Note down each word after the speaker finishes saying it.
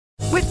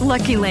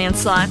Lucky Land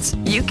Slots,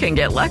 you can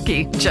get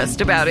lucky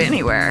just about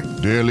anywhere.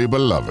 Dearly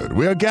beloved,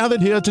 we are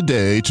gathered here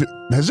today to...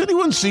 Has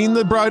anyone seen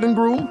the bride and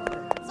groom?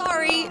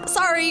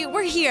 Sorry,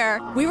 we're here.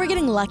 We were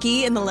getting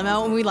lucky in the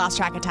limo and we lost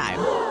track of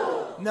time.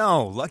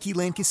 No, Lucky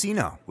Land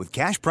Casino, with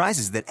cash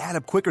prizes that add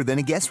up quicker than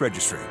a guest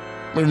registry.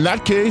 In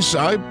that case,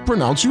 I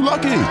pronounce you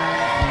lucky.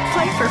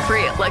 Play for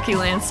free at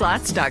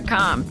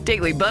LuckyLandSlots.com.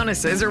 Daily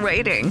bonuses are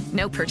waiting.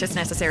 No purchase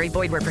necessary.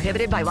 Void where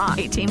prohibited by law.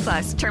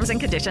 18+. Terms and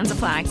conditions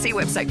apply. See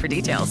website for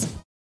details.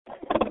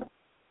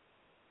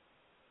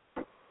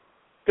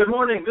 Good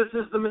morning. This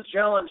is the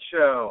Magellan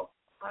Show.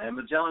 I am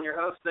Magellan, your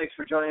host. Thanks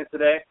for joining us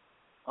today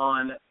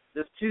on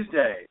this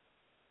Tuesday,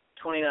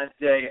 29th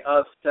day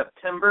of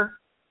September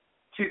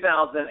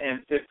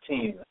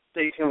 2015.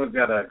 Stay tuned. We've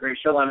got a great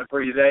show lineup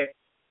for you today.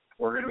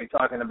 We're going to be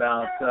talking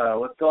about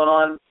what's going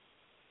on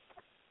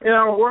in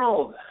our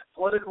world,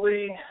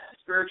 politically,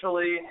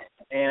 spiritually,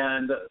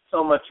 and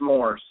so much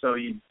more. So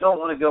you don't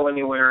want to go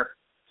anywhere.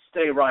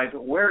 Stay right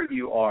where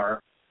you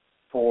are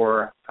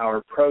for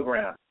our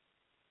program.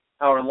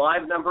 Our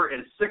live number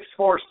is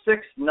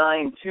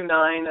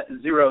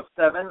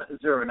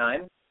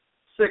 646-929-0709,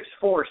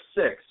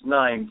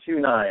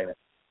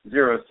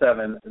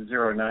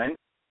 646-929-0709.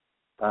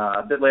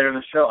 A bit later in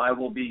the show, I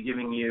will be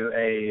giving you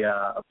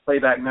a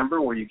playback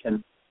number where you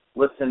can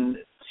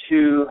listen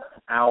to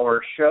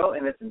our show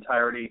in its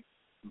entirety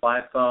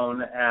by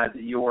phone at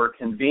your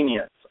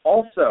convenience.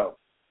 Also,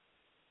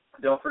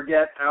 don't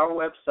forget our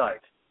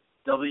website,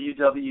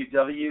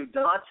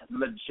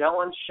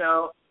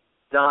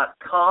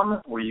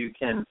 www.MagellanShow.com, where you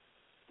can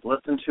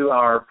listen to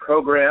our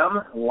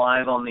program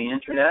live on the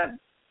internet,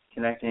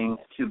 connecting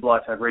to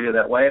Blog Talk Radio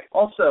that way.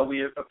 Also,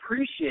 we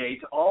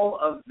appreciate all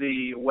of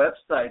the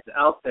websites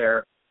out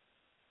there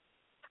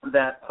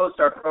that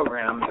post our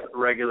programs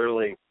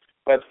regularly.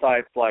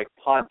 Websites like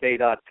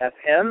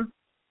podbay.fm,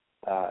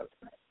 of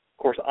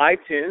course,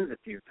 iTunes. If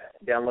you've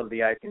downloaded the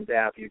iTunes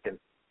app, you can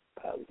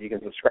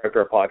subscribe to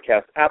our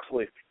podcast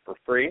absolutely for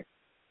free.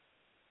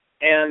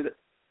 And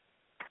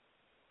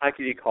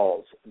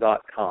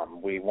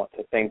ITDcalls.com. We want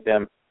to thank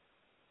them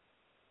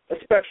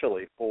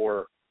especially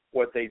for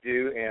what they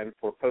do and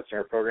for posting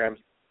our programs.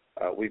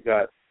 We've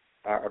got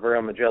our very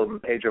own Magellan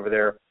page over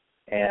there,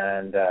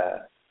 and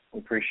we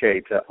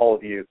appreciate all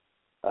of you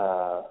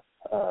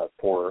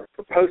for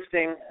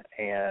posting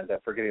and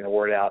for getting the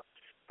word out.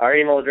 Our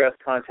email address,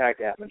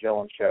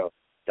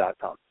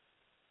 contact@MagellanShow.com.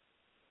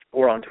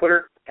 We're on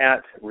Twitter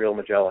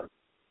 @RealMagellan.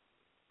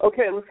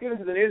 Okay, let's get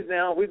into the news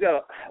now. We've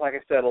got, like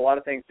I said, a lot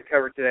of things to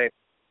cover today.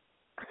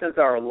 Since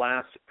our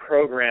last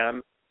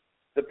program,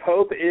 the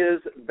Pope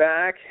is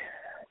back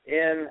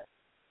in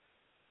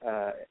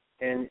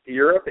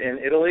Europe, in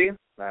Italy, in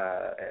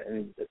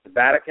the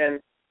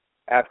Vatican,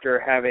 after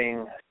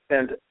having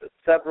spent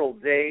several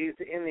days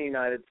in the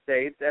United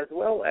States as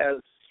well as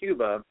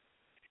Cuba.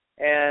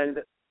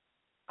 And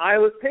I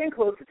was paying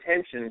close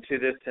attention to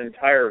this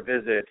entire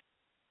visit,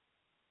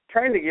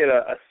 trying to get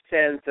a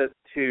sense as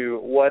to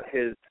what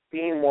his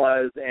theme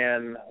was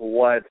and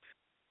what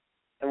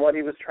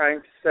he was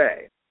trying to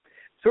say.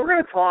 So we're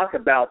going to talk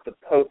about the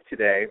Pope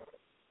today.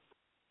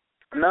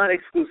 Not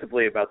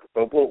exclusively about the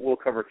Pope. We'll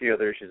cover a few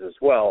other issues as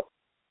well.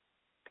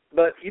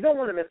 But you don't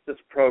want to miss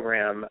this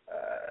program.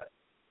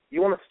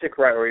 You want to stick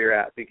right where you're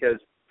at,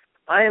 because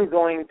I am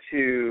going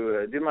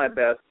to do my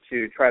best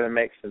to try to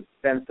make some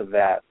sense of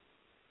that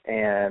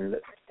and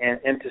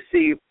to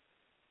see,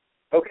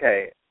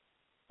 okay,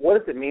 what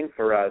does it mean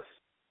for us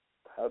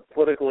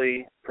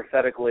politically,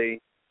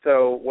 prophetically?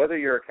 So whether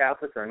you're a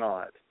Catholic or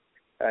not,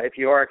 if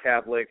you are a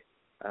Catholic,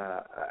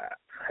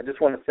 I just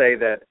want to say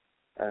that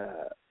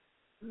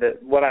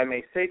what I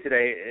may say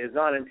today is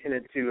not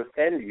intended to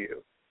offend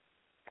you.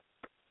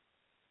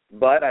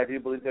 But I do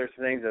believe there's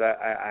some things that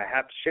I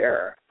have to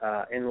share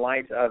in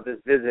light of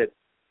this visit.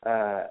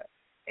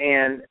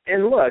 And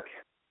look,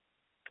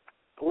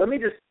 let me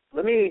just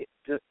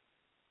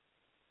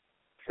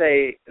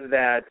say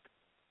that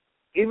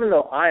even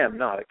though I am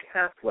not a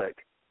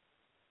Catholic,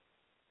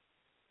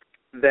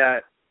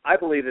 that I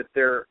believe that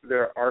there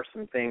are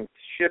some things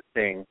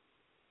shifting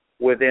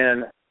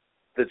within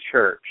the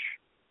church.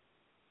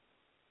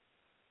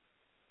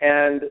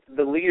 And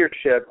the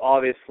leadership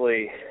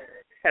obviously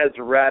has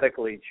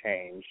radically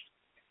changed.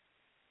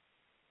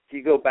 If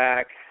you go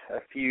back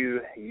a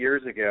few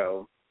years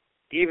ago,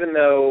 even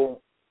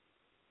though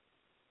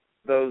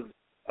those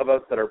of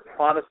us that are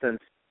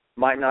Protestants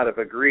might not have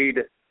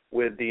agreed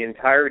with the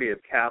entirety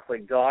of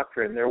Catholic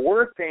doctrine, there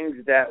were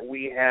things that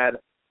we had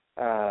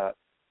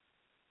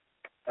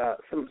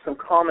some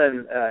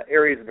common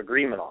areas of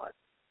agreement on.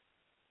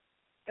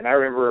 And I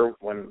remember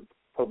when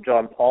Pope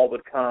John Paul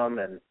would come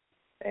and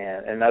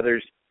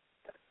others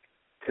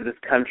to this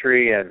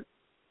country, and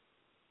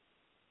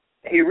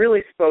he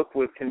really spoke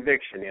with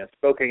conviction.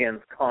 Spoke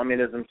against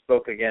communism,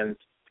 spoke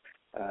against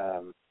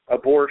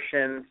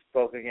abortion,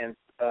 spoke against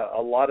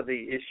a lot of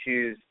the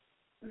issues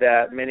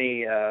that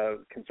many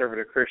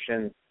conservative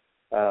Christians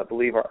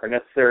believe are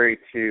necessary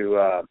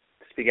to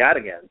speak out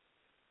against.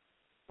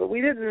 But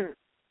we didn't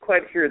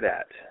quite hear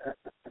that.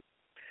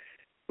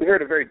 we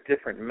heard a very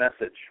different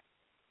message.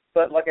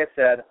 But like I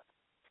said,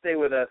 stay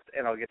with us,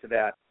 and I'll get to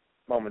that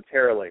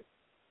momentarily.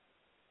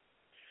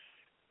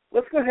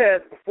 Let's go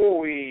ahead, before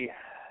we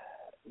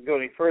go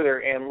any further,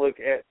 and look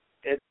at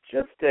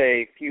just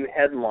a few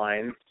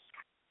headlines,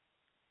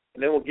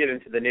 and then we'll get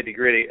into the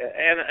nitty-gritty,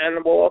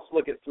 and we'll also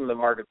look at some of the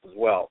markets as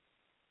well.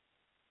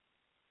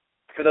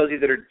 For those of you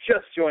that are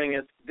just joining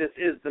us, this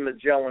is the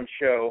Magellan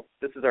Show.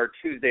 This is our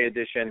Tuesday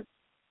edition,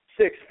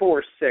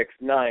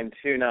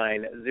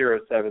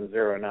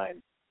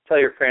 646-929-0709. Tell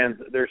your friends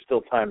there's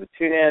still time to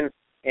tune in,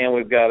 and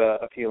we've got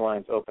a few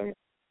lines open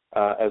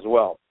as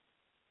well.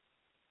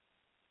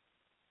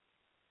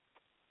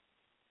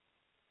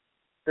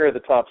 Here are the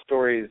top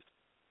stories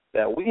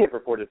that we have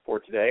reported for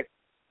today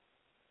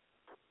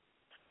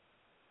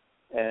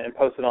and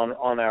posted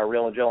on our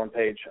Real Magellan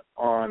page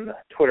on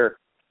Twitter.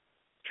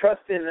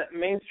 Trust in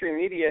mainstream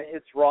media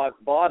hits rock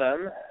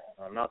bottom.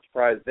 I'm not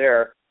surprised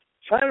there.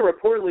 China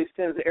reportedly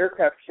sends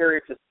aircraft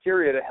carrier to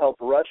Syria to help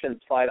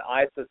Russians fight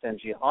ISIS and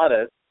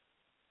jihadists.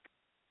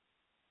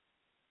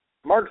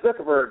 Mark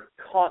Zuckerberg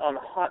caught on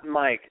hot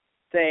mic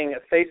saying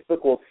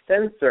Facebook will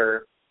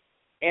censor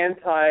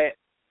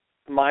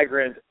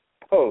anti-migrant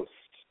posts.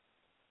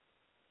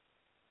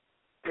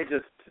 Let me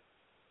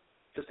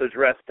just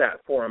address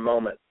that for a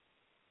moment.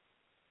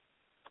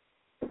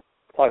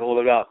 Talk a little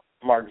bit about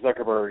Mark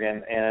Zuckerberg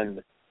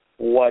and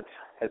what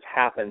has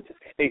happened to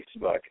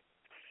Facebook.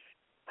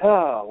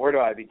 Where do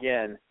I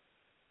begin?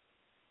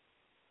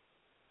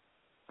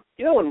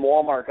 You know, when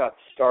Walmart got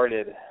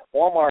started,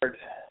 Walmart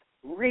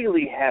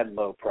really had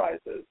low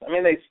prices. I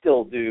mean, they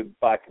still do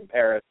by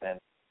comparison.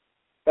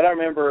 But I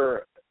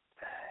remember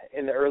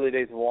in the early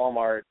days of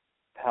Walmart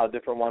how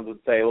different ones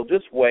would say, well,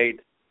 just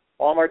wait.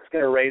 Walmart's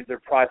going to raise their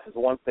prices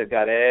once they've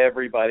got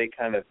everybody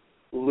kind of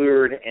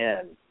lured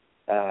in.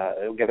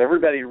 Get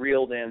everybody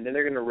reeled in, then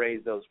they're going to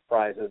raise those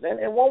prices. And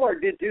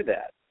Walmart did do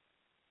that.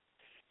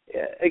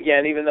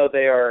 Again, even though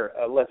they are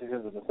less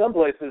expensive in some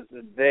places,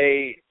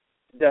 they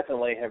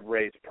definitely have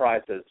raised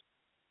prices.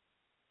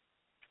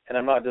 And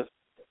I'm not just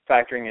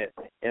factoring it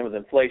in with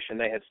inflation.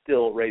 They have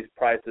still raised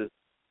prices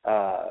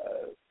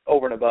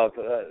over and above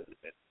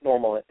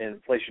normal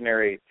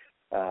inflationary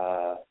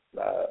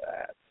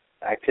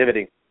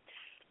activity.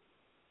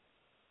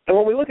 And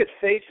when we look at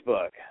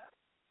Facebook,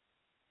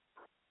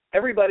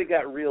 everybody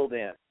got reeled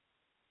in.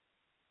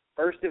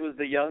 First, it was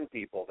the young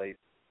people. They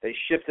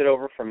shifted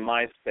over from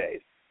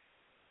MySpace.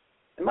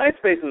 And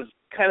MySpace was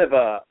kind of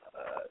a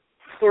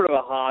sort of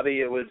a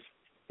hobby. It was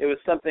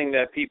something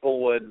that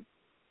people would,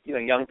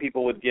 young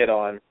people would get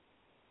on,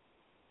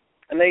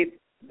 and they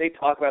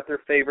talk about their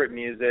favorite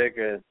music,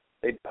 and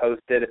they'd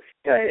post it.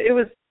 It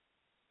was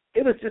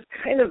just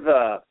kind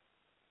of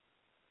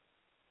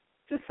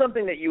just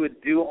something that you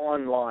would do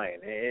online.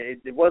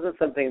 It wasn't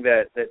something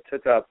that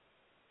took up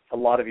a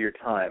lot of your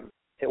time.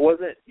 It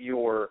wasn't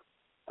it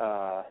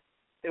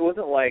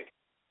wasn't like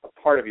a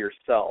part of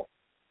yourself.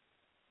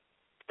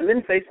 And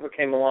then Facebook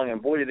came along,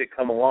 and boy, did it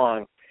come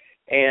along.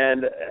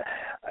 And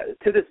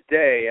to this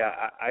day,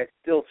 I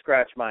still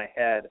scratch my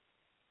head,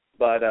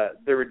 but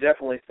there were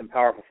definitely some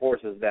powerful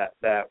forces that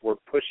were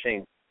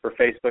pushing for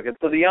Facebook. And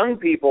so the young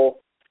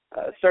people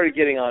started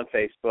getting on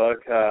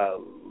Facebook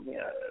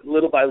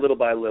little by little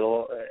by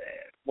little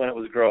when it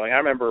was growing. I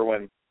remember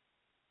when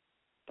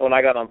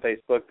I got on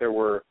Facebook, there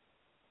were,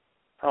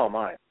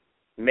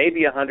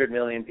 maybe 100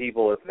 million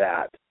people, if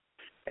that.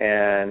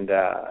 And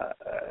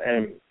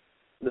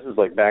this is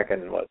like back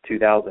in,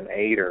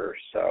 2008 or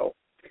so.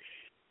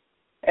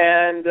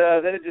 And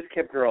then it just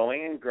kept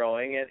growing and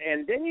growing.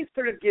 And then you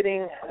started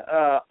getting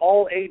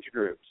all age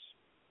groups.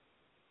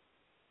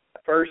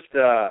 First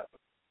you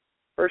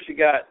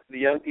got the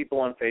young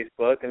people on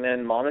Facebook, and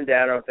then mom and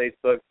dad are on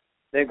Facebook,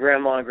 then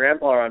grandma and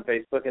grandpa are on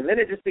Facebook, and then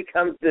it just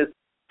becomes this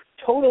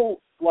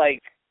total,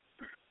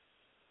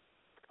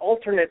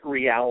 alternate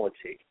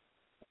reality,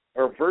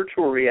 or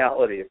virtual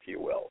reality, if you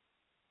will,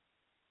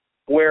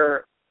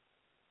 where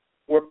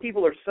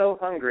people are so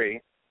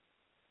hungry.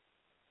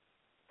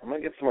 I'm going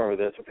to get somewhere with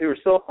this. Where people are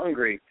so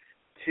hungry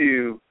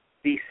to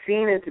be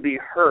seen and to be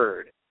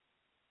heard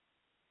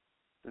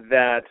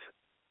that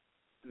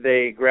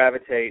they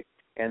gravitate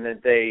and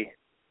that they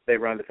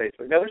run to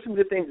Facebook. Now, there's some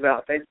good things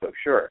about Facebook,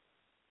 sure.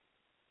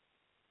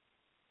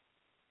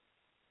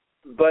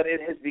 But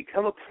it has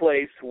become a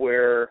place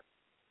where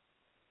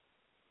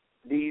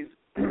these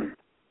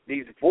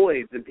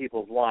voids in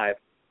people's lives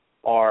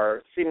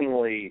are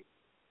seemingly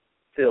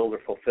filled or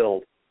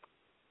fulfilled.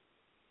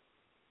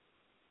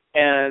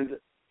 And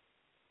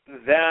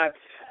that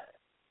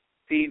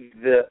feeds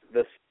the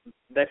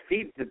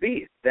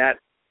beast. That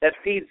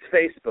feeds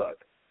Facebook.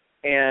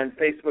 And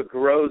Facebook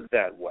grows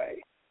that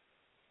way.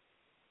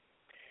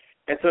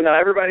 And so now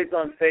everybody's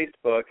on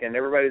Facebook, and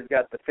everybody's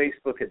got the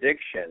Facebook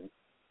addiction.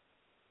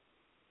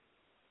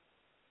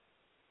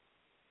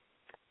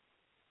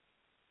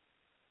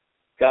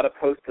 Got to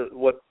post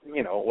what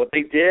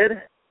they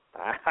did.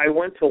 I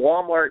went to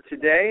Walmart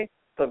today,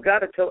 so I've got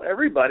to tell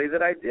everybody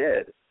that I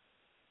did.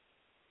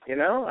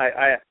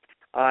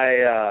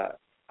 I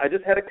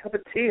just had a cup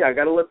of tea. I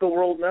got to let the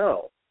world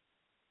know.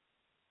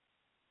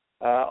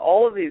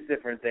 all of these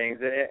different things.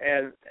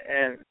 And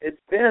it's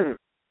been,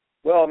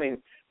 well, I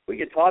mean, we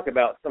could talk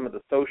about some of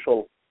the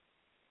social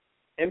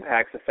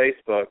impacts of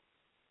Facebook,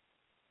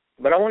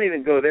 but I won't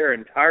even go there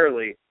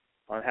entirely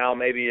on how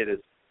maybe it has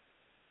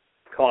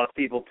caused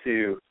people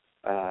to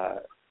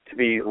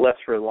be less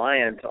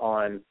reliant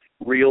on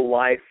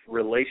real-life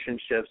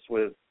relationships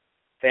with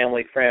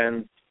family,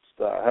 friends,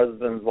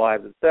 husbands,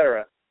 wives,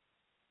 etc.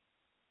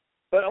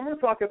 But I'm going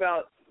to talk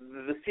about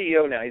the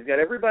CEO now. He's got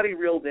everybody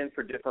reeled in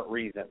for different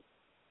reasons,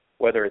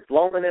 whether it's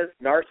loneliness,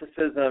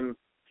 narcissism,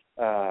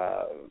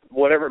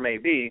 whatever it may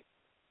be.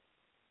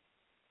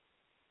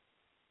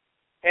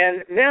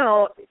 And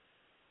now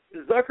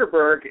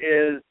Zuckerberg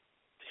is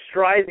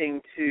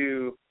striving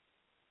to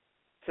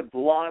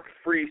block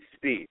free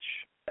speech.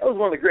 That was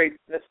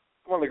that's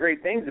one of the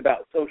great things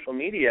about social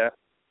media,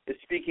 is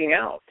speaking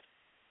out.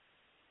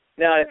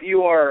 Now, if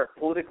you are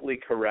politically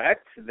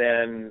correct,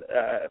 then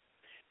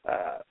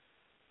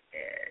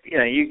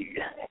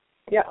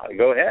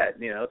go ahead,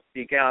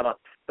 speak out.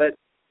 But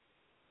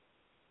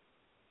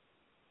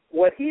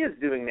what he is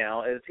doing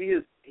now is he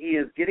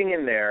is getting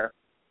in there,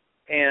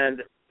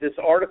 and this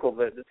article,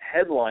 this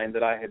headline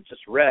that I had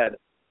just read,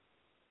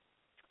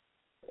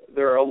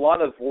 there are a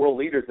lot of world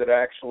leaders that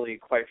are actually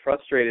quite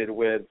frustrated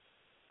with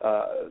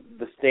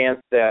the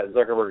stance that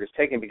Zuckerberg is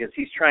taking, because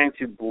he's trying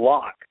to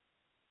block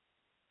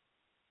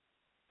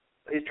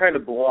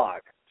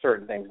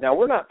certain things. Now,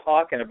 we're not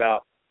talking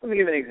about, let me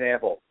give you an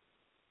example.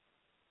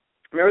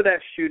 Remember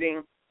that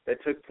shooting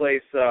that took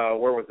place,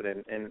 where was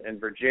it, in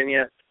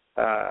Virginia?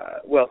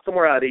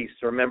 Somewhere out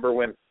east. Remember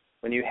when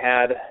you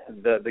had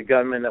the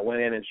gunman that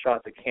went in and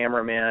shot the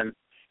cameraman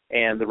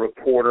and the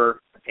reporter,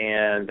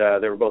 and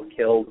they were both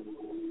killed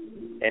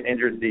and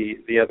injured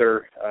the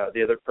other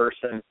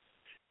person?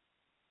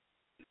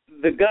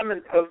 The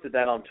gunman posted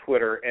that on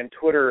Twitter, and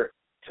Twitter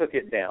took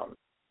it down.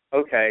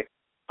 Okay,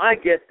 I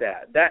get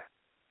that.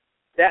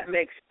 That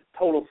makes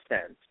total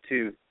sense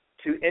to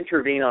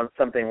intervene on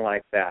something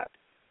like that,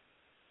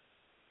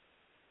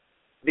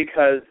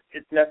 because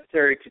it's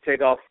necessary to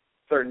take off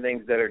certain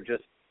things that are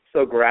just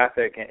so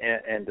graphic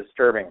and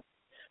disturbing.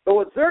 But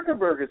what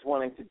Zuckerberg is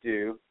wanting to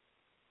do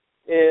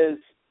is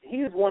he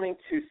is wanting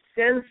to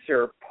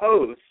censor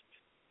posts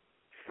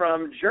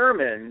from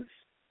Germans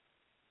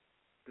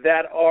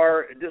that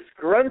are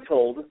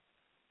disgruntled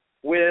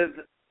with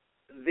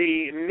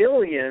the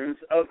millions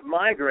of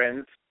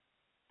migrants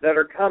that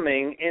are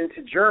coming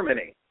into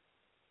Germany.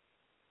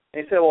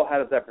 And you say, well, how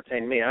does that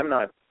pertain to me? I'm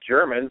not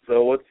German,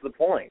 so what's the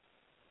point?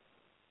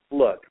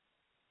 Look,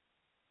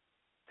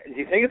 do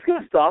you think it's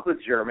going to stop with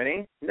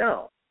Germany?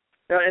 No.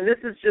 Now, and this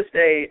is just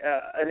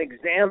an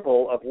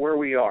example of where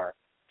we are.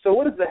 So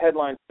what does the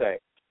headline say?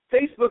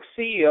 Facebook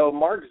CEO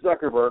Mark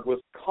Zuckerberg was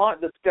caught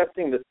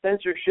discussing the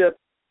censorship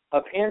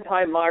of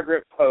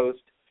anti-migrant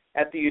posts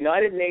at the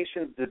United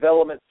Nations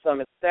Development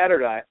Summit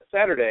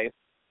Saturday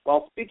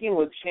while speaking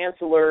with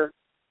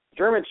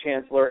German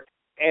Chancellor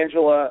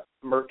Angela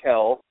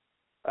Merkel.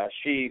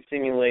 She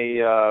seemingly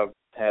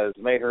has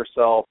made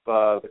herself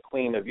the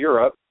Queen of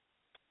Europe.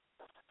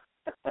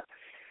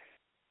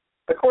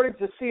 According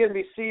to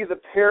CNBC, the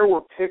pair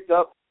were picked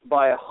up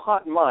by a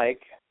hot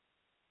mic.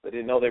 They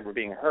didn't know they were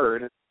being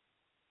heard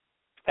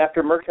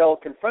after Merkel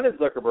confronted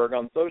Zuckerberg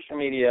on social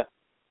media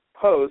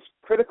posts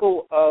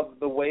critical of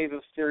the wave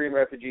of Syrian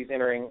refugees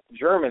entering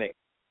Germany.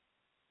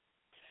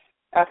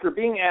 After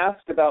being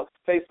asked about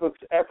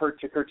Facebook's effort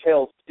to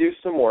curtail do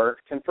some work,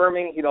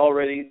 confirming he'd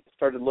already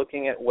started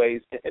looking at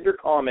ways to enter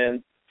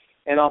comments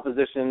in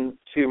opposition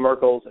to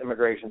Merkel's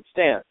immigration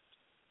stance.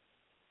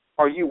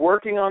 Are you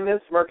working on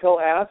this?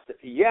 Merkel asked.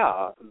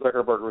 Yeah,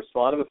 Zuckerberg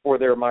responded before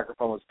their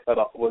microphone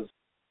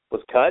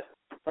was cut.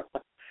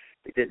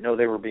 They didn't know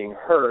they were being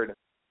heard.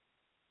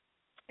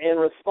 In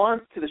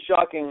response to the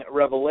shocking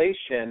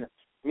revelation,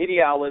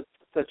 media outlets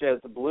such as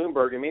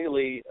Bloomberg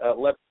immediately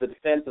leapt to the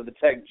defense of the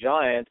tech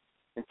giant,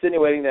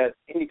 insinuating that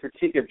any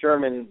critique of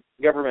German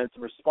government's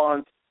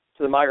response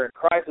to the migrant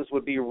crisis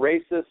would be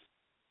racist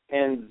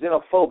and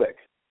xenophobic.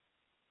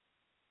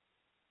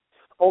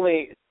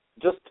 Only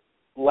just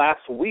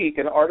last week,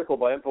 an article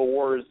by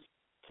InfoWars'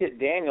 Kit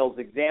Daniels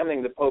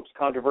examining the Pope's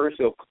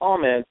controversial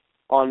comment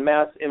on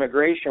mass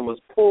immigration was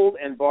pulled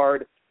and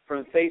barred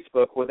from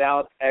Facebook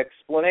without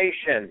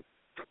explanation.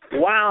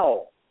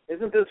 Wow!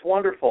 Isn't this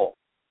wonderful?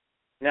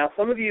 Now,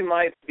 some of you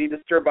might be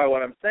disturbed by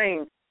what I'm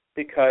saying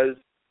because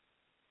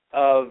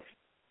of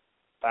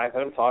the fact that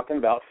I'm talking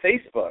about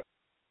Facebook.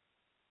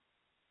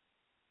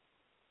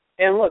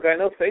 And look, I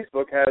know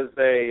Facebook has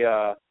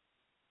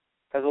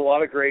a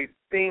lot of great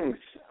things.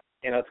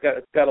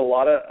 It's got a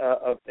lot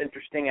of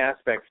interesting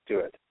aspects to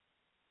it.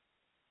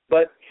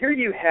 But here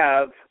you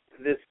have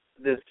this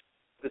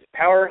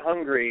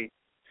power-hungry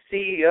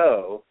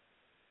CEO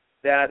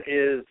that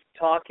is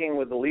talking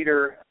with the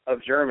leader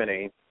of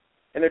Germany,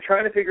 and they're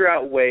trying to figure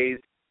out ways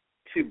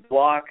to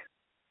block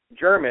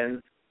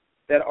Germans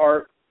that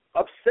are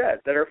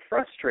upset, that are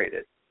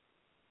frustrated.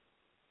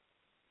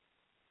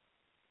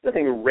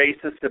 Nothing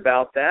racist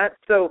about that.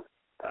 So,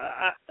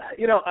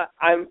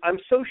 I'm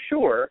so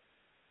sure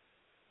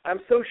I'm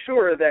so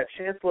sure that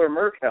Chancellor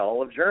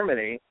Merkel of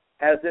Germany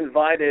has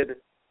invited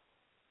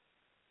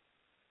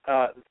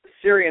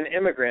Syrian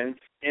immigrants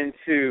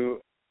into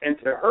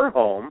her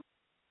home.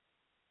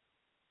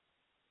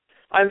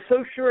 I'm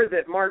so sure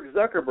that Mark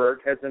Zuckerberg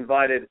has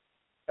invited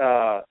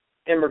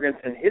immigrants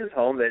in his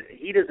home that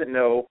he doesn't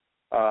know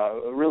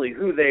really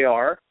who they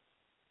are,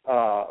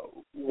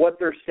 what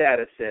their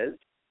status is.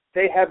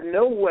 They have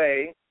no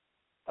way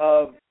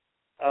of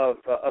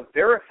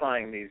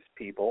verifying these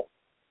people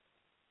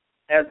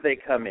as they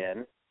come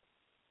in,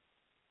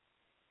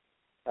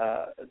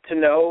 to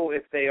know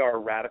if they are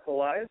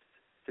radicalized,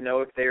 to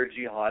know if they are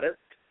jihadists.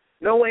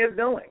 No way of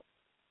knowing.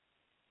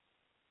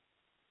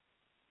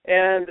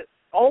 And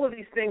all of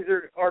these things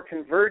are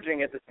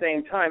converging at the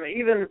same time,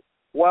 even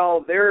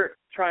while they're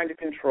trying to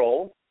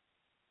control.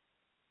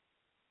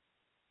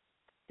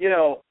 You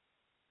know,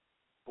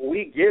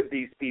 we give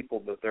these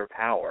people their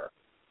power.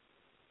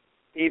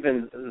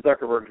 Even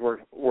Zuckerberg's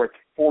worth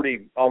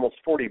almost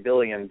 $40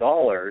 billion,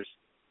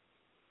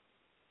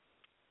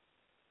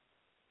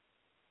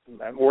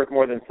 worth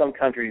more than some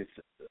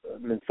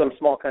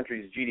small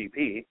countries'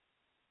 GDP,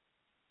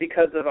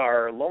 because of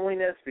our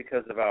loneliness,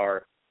 because of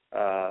our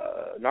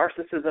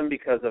narcissism,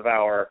 because of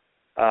our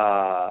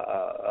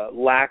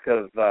lack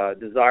of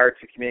desire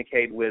to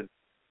communicate with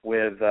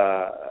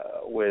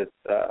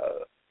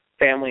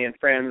family and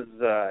friends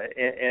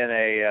in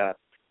a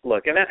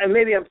look. And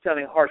maybe I'm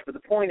sounding harsh, but the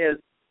point is,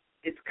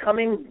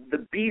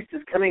 the beast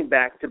is coming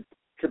back to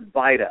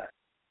bite us.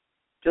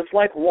 Just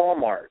like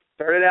Walmart.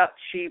 Started out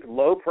cheap,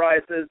 low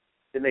prices,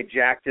 then they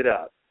jacked it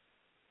up.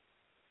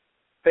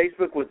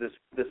 Facebook was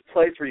this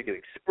place where you could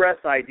express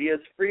ideas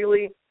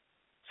freely.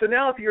 So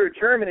now if you're a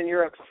German and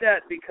you're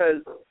upset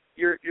because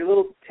your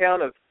little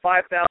town of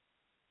 5,000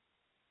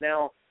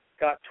 now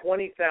got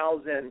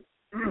 20,000,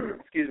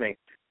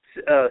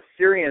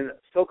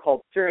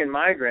 so-called Syrian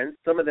migrants,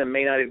 some of them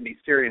may not even be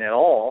Syrian at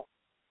all.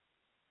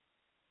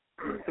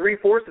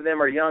 3/4 of them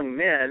are young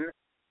men,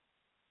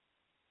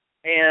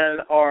 and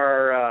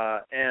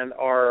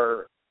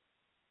are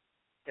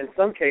in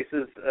some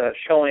cases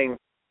showing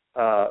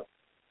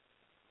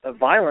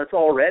violence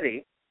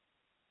already.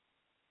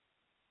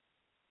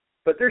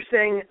 But they're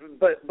saying,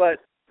 but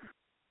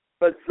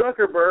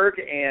Zuckerberg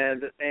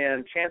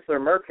and Chancellor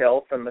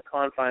Merkel, from the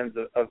confines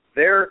of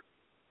their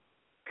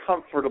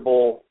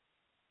comfortable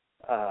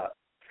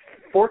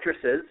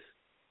fortresses,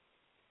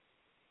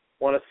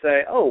 want to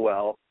say, oh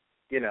well,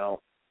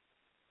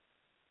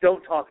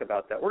 don't talk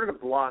about that. We're going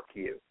to block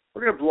you.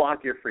 We're going to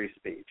block your free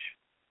speech.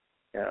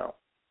 And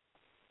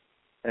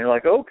you're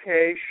like,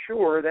 okay,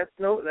 sure, that's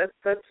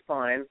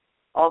fine.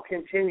 I'll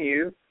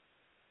continue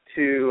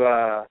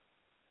to,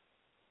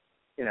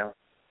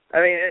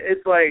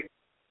 it's like,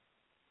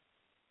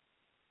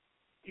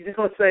 you just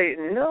want to say,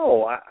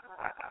 no,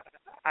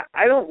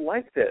 I don't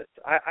like this.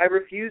 I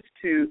refuse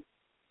to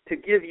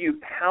give you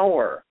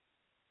power.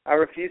 I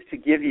refuse to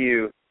give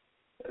you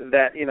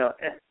that,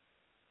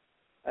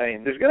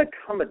 there's going to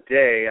come a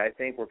day, I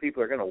think, where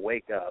people are going to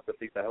wake up, at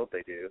least I hope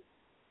they do,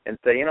 and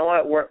say, you know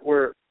what,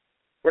 we're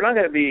not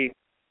going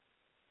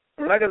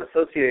to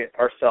associate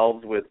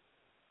ourselves with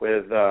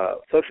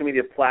social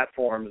media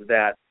platforms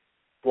that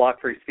block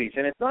free speech,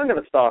 and it's not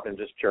going to stop in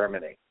just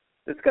Germany.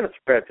 It's going to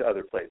spread to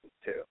other places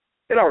too.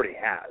 It already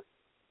has.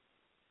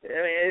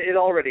 It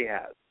already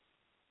has.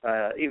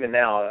 Even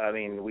now,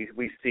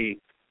 we see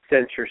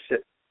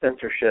censorship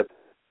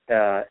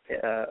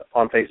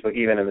on Facebook,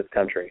 even in this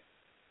country.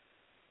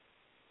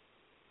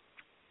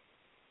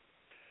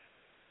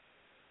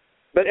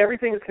 But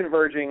everything is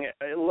converging.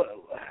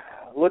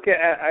 Look at,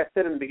 I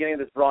said in the beginning of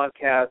this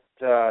broadcast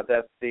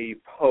that the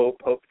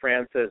Pope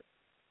Francis,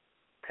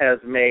 has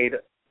made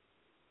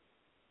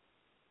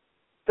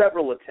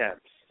several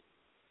attempts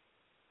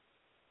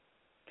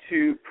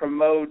to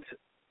promote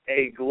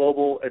a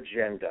global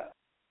agenda.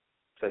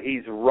 So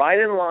he's right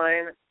in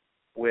line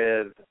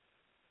with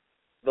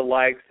the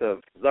likes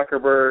of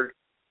Zuckerberg,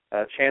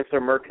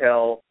 Chancellor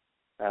Merkel,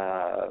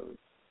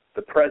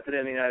 the President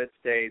of the United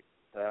States,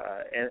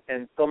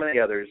 and so many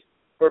others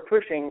who are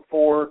pushing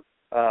for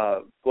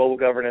global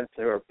governance,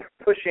 who are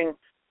pushing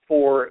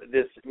for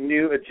this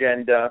new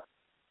agenda,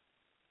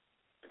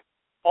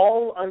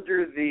 all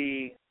under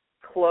the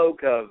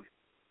cloak of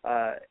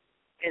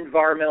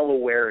environmental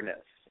awareness.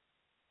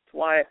 That's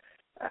why,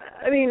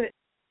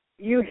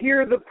 you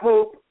hear the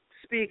Pope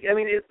speak.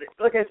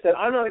 Like I said,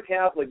 I'm not a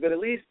Catholic, but at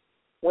least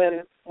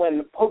when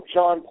Pope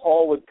John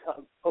Paul II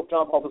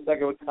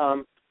would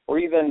come, or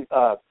even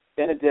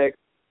Benedict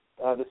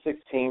the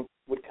 16th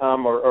would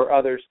come, or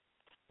others,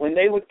 when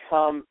they would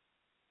come,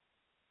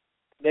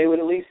 they would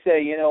at least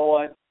say, you know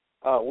what,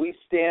 we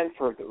stand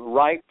for the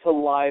right to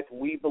life.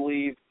 We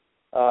believe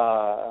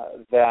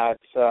that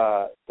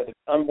an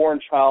unborn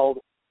child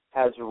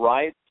has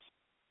rights,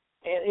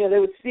 and they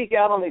would speak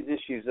out on these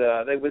issues.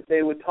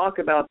 They would talk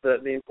about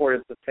the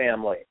importance of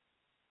family,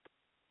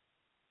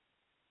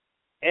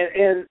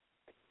 and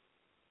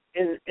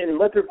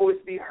let their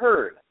voice be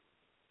heard.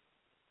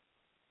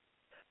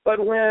 But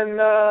when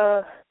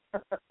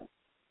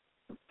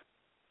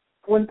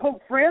when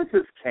Pope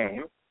Francis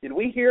came, did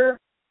we hear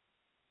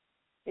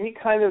any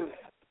kind of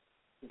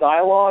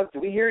dialogue?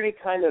 Did we hear any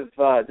kind of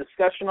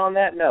discussion on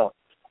that? No.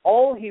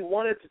 All he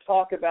wanted to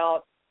talk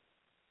about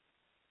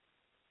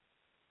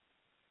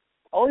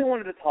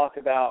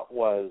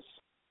was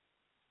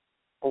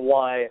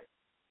why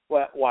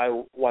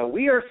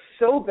we are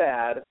so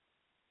bad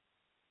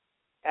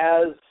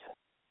as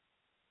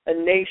a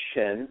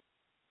nation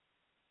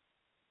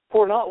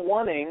for not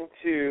wanting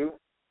to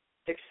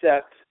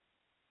accept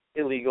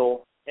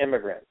illegal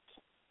immigrants.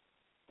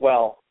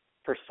 Well,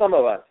 for some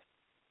of us,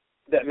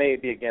 that may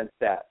be against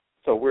that.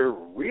 So we're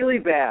really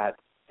bad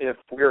if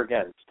we're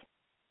against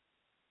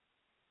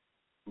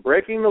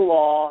breaking the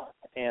law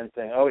and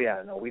saying, oh,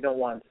 yeah, no, we don't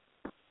want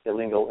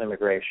illegal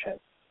immigration.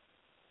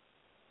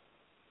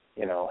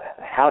 You know,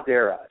 how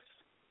dare us?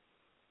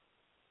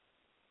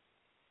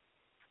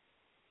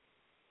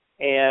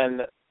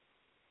 And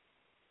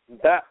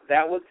that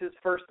was his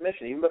first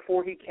mission, even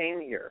before he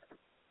came here.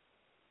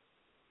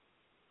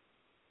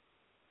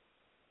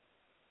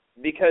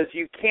 Because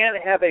you can't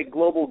have a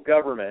global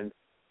government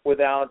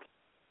without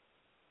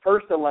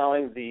first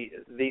allowing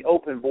the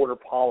open border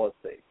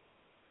policy.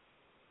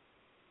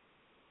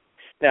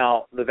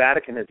 Now, the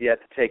Vatican has yet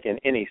to take in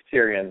any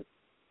Syrian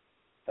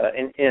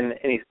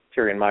any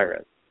Syrian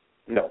migrants.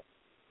 No,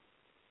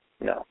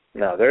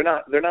 they're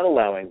not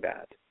allowing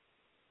that,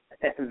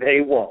 and they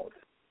won't.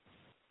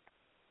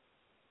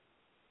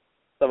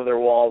 Some of their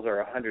walls are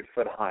 100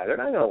 foot high. They're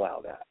not going to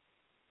allow that.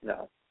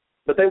 No,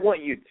 but they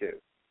want you to.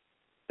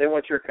 They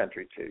want your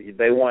country to.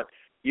 They want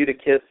you to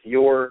kiss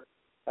the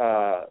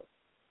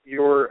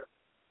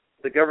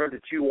government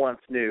that you once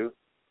knew,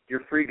 your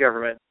free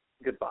government,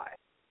 goodbye,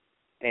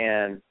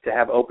 and to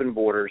have open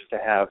borders, to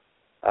have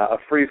a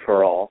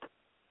free-for-all.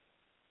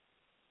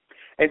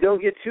 And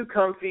don't get too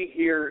comfy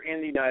here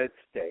in the United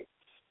States,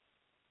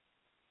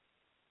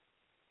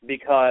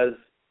 because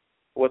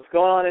what's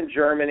going on in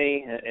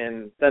Germany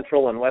and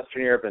Central and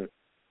Western Europe and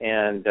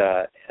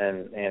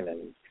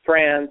in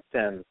France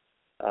and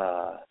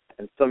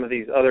some of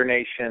these other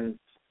nations,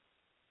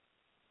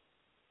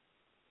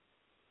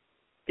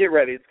 get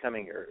ready, it's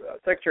coming here.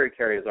 Secretary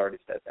Kerry has already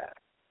said that.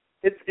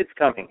 It's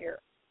coming here.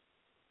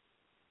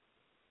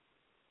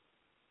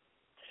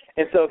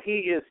 And so he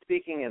is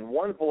speaking in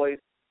one voice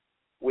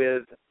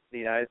with the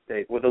United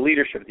States, with the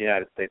leadership of the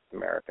United States of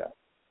America,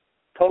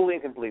 totally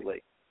and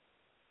completely.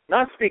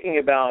 Not speaking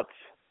about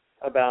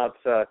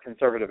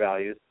conservative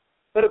values,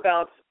 but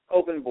about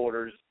open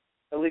borders,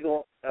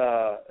 illegal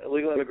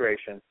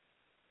immigration,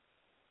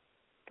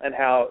 and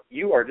how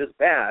you are just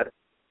bad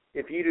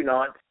if you do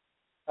not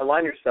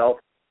align yourself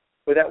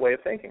with that way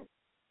of thinking.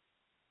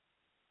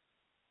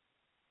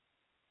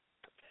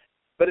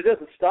 But it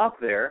doesn't stop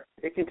there.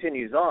 It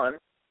continues on.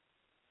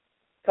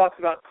 Talks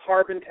about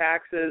carbon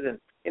taxes, and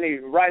he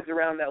rides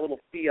around that little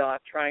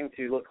Fiat trying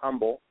to look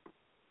humble.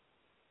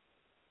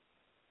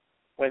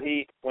 When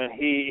he,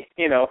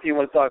 if you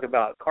want to talk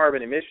about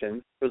carbon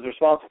emissions, was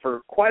responsible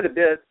for quite a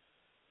bit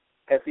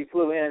as he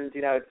flew into the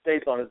United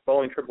States on his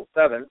Boeing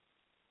 777.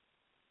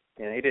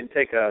 And he didn't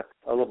take a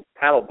little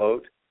paddle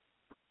boat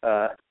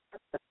to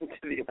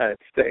the United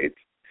States.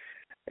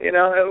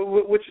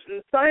 Which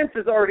science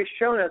has already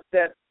shown us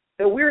that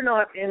we're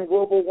not in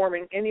global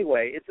warming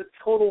anyway. It's a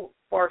total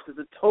farce. It's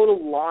a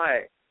total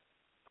lie.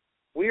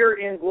 We are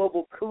in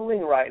global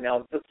cooling right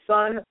now. The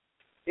sun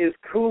is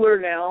cooler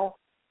now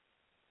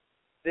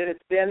than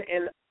it's been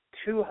in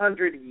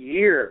 200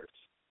 years.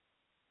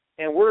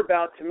 And we're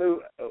about to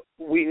move.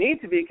 We need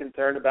to be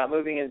concerned about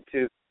moving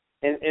into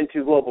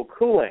global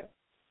cooling,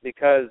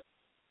 because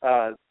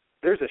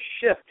there's a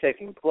shift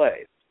taking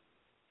place.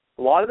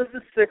 A lot of this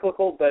is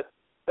cyclical, but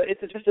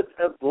it's just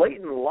a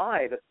blatant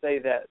lie to say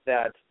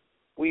that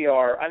we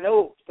are. I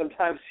know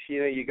sometimes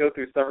you go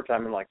through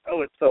summertime and like,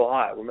 oh, it's so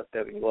hot, we must be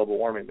having global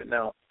warming. But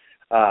no,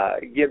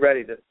 get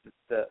ready to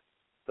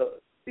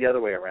the other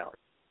way around.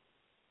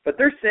 But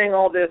they're saying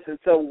all this, and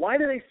so why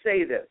do they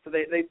say this? So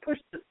they push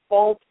this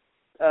false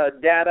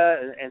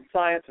data and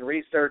science and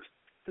research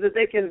so that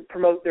they can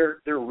promote their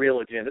real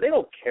agenda. They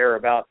don't care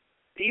about,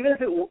 even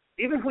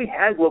if we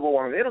had global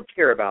warming, they don't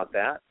care about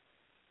that.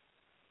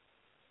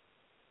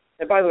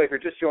 And by the way, if you're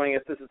just joining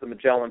us, this is the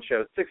Magellan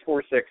Show,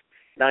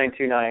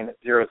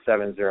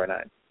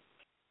 646-929-0709.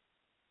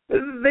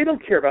 They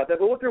don't care about that,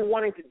 but what they're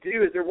wanting to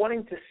do is they're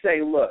wanting to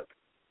say, look,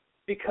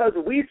 because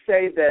we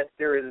say that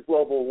there is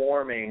global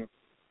warming,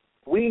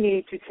 we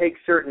need to take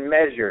certain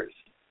measures.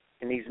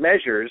 And these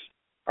measures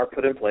are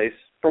put in place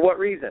for what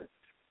reason?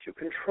 To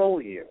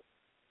control you.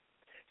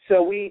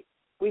 So we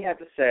have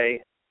to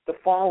say the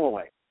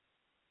following.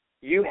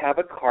 You have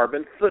a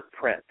carbon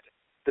footprint.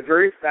 The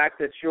very fact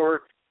that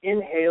you're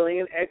inhaling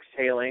and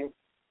exhaling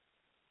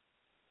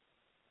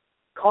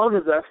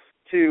causes us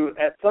to,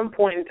 at some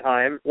point in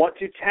time, want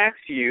to tax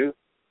you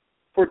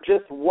for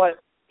just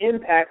what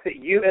impact that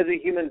you as a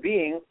human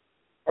being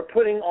are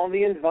putting on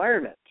the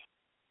environment.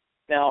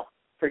 Now,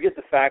 forget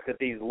the fact that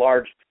these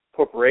large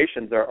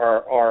corporations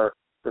are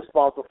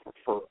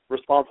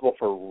responsible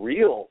for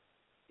real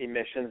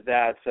emissions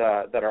that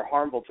are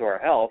harmful to our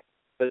health.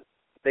 But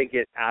they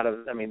get out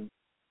of. I mean,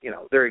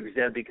 they're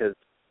exempt because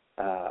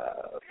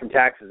from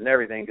taxes and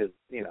everything because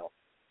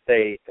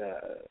they're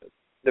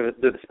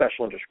the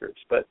special interest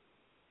groups. But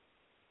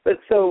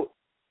so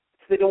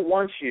they don't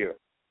want you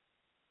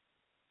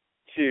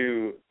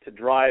to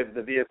drive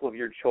the vehicle of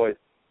your choice.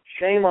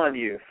 Shame on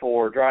you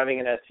for driving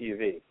an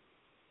SUV.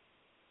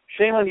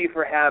 Shame on you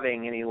for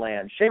having any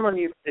land. Shame on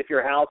you if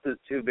your house is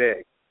too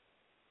big.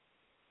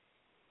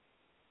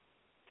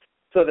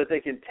 So that they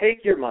can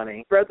take your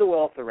money, spread the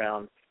wealth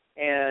around,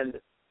 and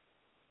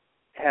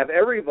have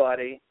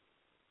everybody.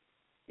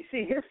 You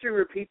see, history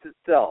repeats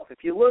itself.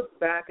 If you look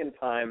back in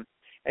time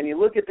and you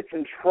look at the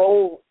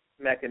control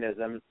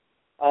mechanisms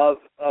of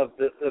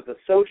the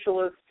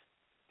socialists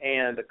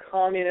and the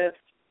communists,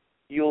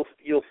 you'll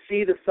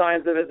see the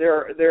signs of it.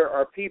 There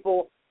are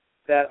people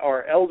that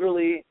are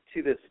elderly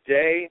to this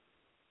day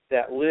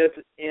that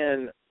lived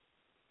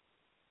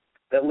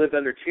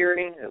under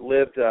tyranny, that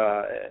lived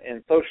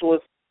in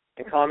socialist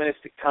and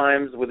communistic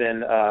times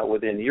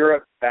within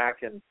Europe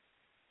back in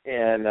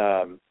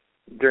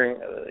during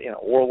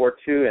World War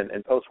II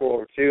and post World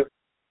War II,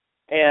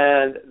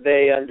 and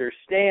they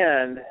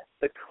understand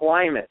the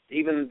climate,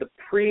 even the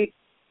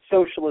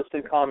pre-socialist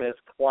and communist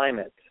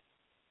climate.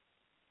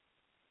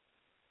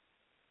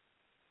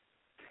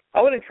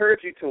 I would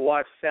encourage you to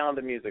watch Sound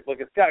of Music. Look,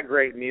 it's got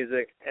great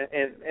music, and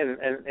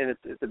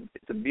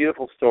it's a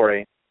beautiful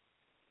story.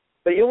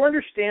 But you'll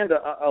understand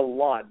a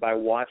lot by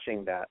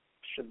watching that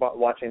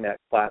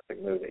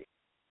classic movie,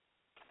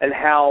 and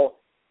how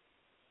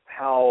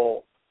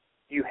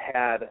you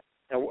had.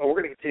 And we're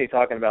going to continue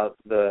talking about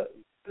the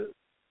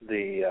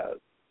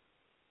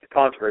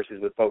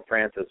controversies with Pope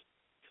Francis.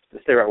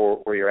 To stay right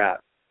where you're at.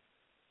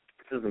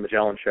 This is the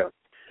Magellan Show,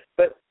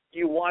 but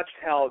you watched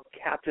how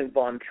Captain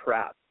Von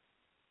Trapp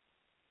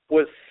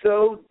was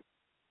so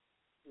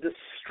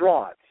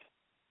distraught,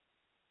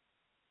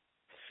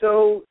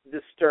 so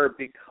disturbed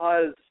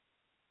because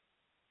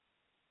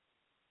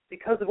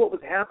of what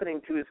was happening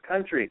to his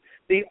country.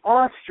 The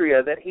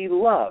Austria that he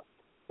loved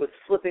was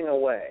slipping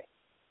away.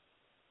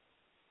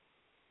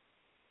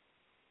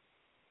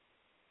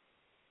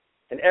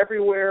 And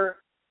everywhere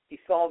he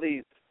saw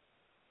these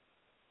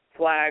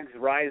flags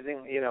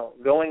rising,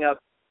 going up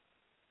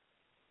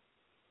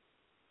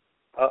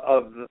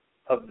of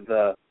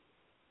the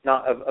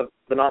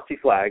Nazi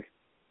flag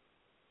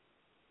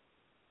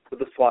with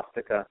the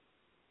swastika,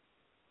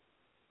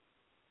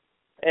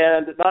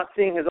 and not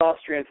seeing his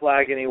Austrian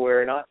flag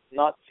anywhere,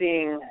 not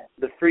seeing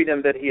the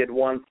freedom that he had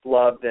once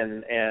loved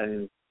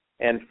and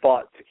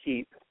fought to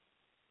keep,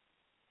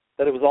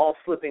 that it was all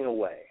slipping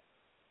away,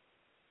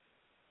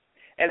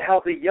 and how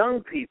the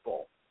young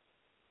people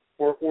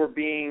were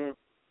being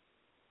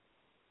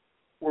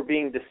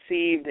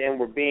deceived and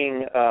were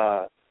being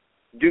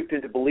duped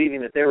into believing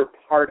that they were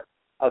part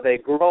of a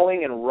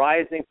growing and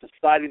rising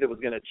society that was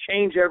going to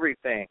change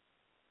everything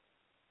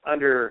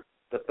under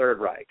the Third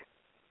Reich.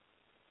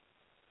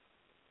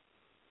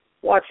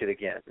 Watch it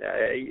again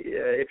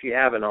if you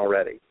haven't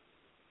already.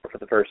 For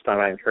the first time,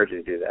 I encourage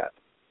you to do that.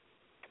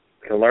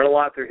 You can learn a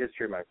lot through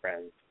history, my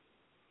friends.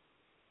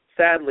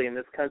 Sadly, in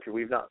this country,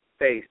 we've not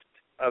faced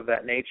of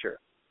that nature,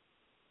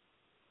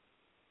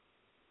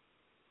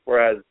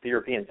 whereas the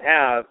Europeans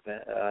have,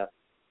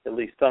 at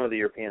least some of the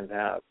Europeans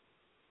have,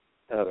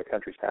 and other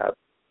countries have.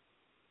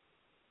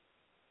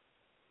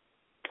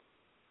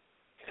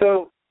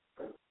 So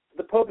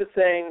the Pope is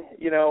saying,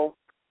 you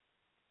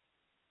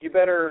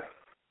better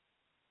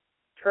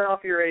turn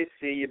off your AC,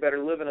 you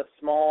better live in a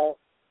small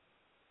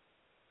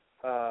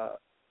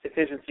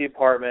efficiency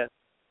apartment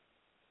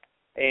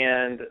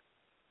and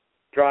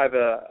drive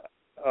a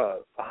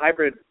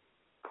hybrid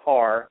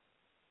car,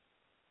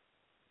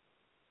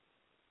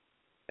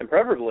 and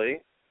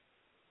preferably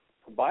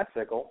a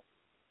bicycle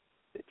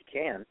if you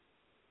can.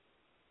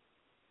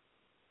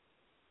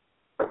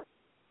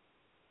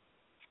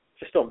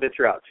 Just don't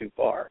venture out too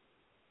far.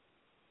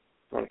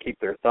 You want to keep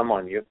their thumb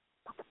on you.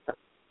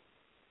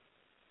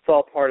 It's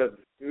all part of.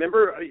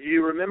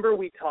 You remember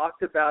we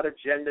talked about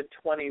Agenda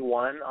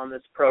 21 on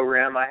this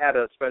program? I had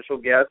a special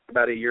guest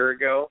about a year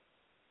ago,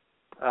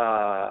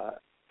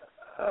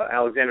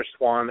 Alexander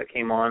Swan, that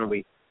came on.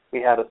 We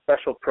had a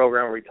special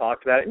program where we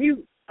talked about it.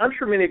 And I'm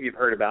sure many of you have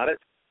heard about it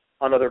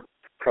on other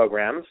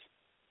programs.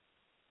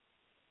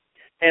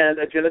 And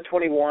Agenda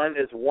 21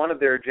 is one of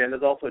their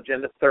agendas, also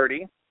Agenda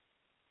 30,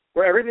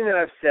 where everything that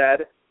I've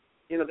said,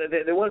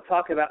 they want to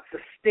talk about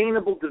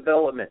sustainable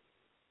development.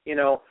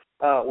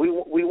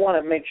 We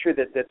want to make sure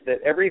that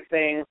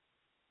everything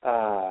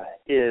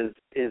is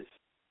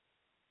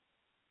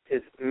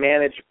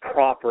managed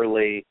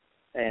properly,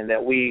 and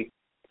that we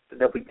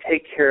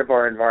take care of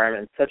our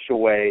environment in such a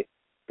way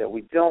that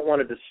we don't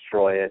want to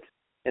destroy it.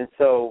 And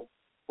so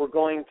we're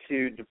going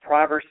to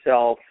deprive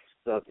ourselves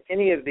of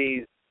any of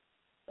these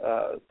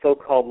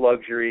so-called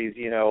luxuries.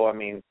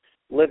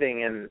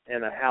 Living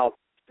in a house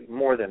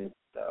more than,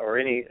 or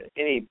any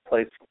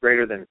place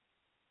greater than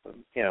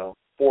 400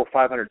 or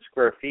 500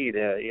 square feet,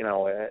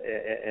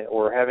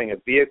 or having a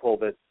vehicle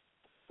that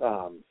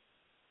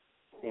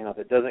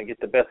that doesn't get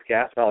the best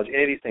gas mileage,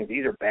 any of these things,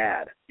 these are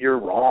bad. You're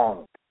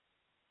wrong.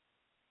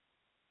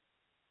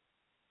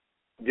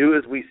 Do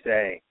as we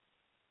say.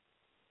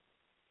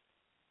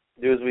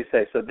 Do as we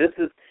say. So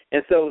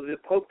so the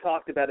Pope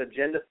talked about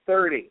Agenda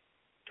 30,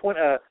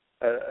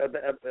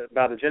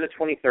 about Agenda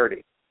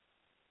 2030.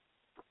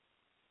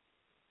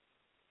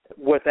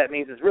 What that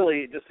means is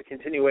really just a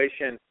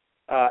continuation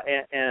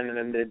and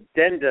an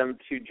addendum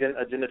to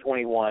Agenda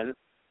 21,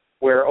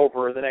 where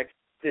over the next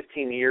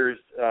 15 years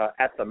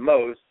at the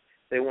most,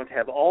 they want to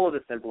have all of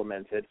this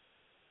implemented,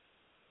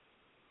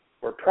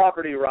 where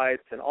property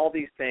rights and all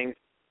these things.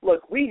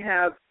 Look,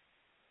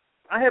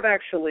 I have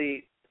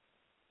actually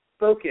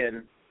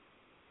spoken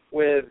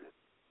with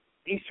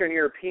Eastern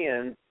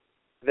Europeans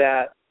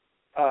that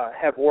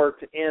have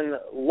worked in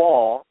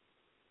law,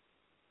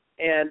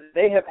 and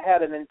they have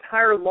had an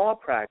entire law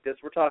practice.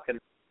 We're talking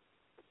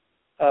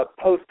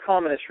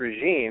post-communist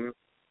regime,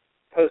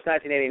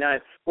 post-1989,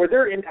 where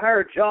their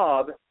entire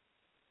job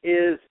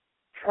is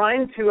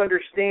trying to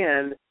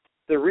understand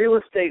the real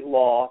estate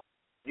law,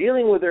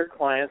 dealing with their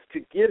clients to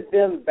give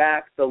them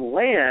back the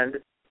land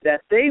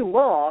that they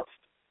lost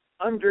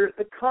under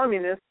the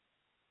communist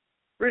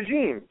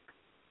regime.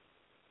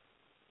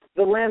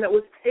 The land that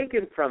was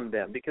taken from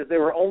them because they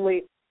were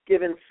only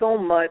given so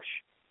much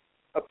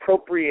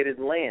appropriated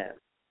land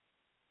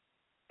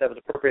that was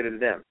appropriated to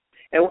them.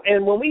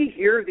 And when we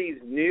hear these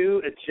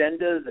new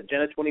agendas,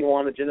 Agenda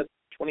 21, Agenda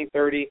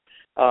 2030,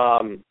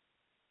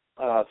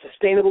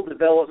 sustainable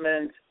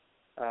development,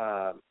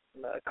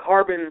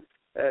 carbon,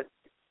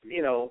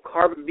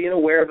 carbon, being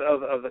aware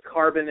of the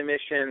carbon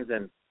emissions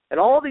and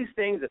all these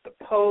things that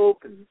the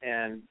Pope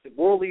and the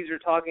world leaders are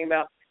talking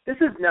about, this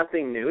is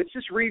nothing new. It's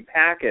just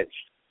repackaged.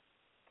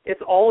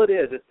 It's all it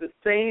is. It's the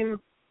same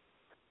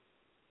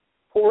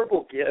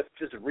horrible gift,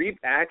 just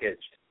repackaged,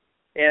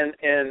 and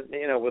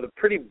with a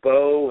pretty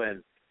bow,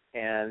 and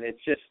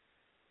it's just,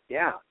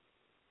 yeah.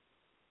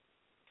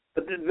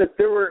 But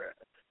there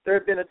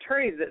have been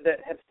attorneys that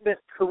have spent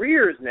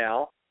careers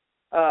now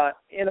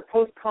in a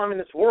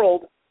post-communist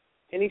world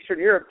in Eastern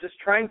Europe just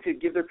trying to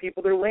give their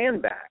people their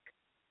land back,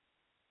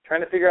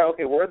 trying to figure out,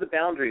 okay, where are the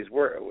boundaries,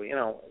 where,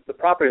 the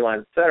property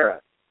lines, et cetera.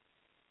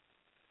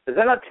 Does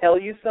that not tell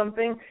you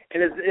something?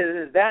 And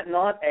is that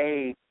not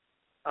a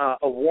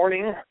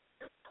warning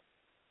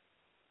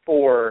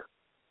for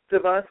each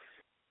of us,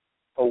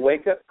 a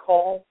wake-up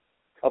call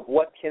of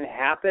what can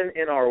happen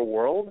in our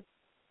world?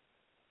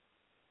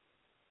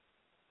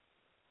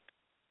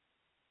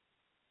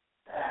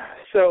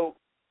 So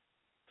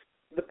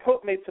the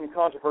Pope made some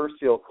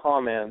controversial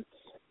comments.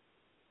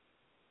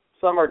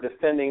 Some are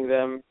defending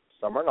them,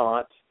 some are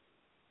not,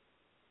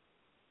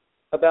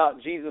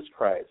 about Jesus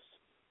Christ.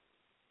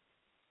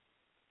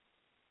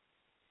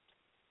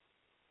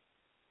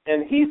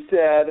 And he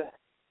said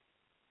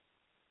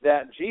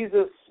that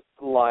Jesus'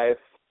 life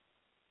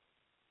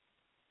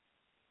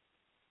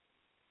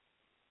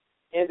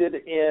ended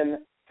in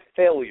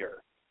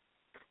failure.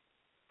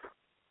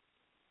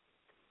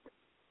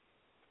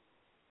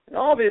 And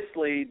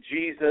obviously,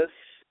 Jesus,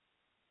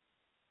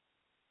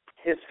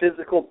 his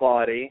physical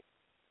body,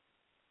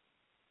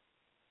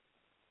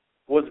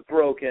 was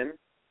broken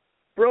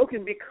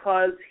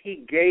because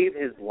he gave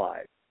his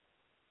life.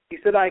 He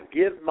said, I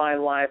give my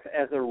life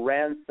as a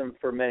ransom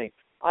for many.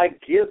 I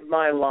give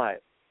my life.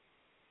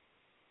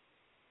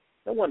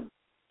 No one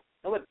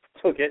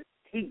took it.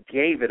 He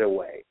gave it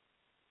away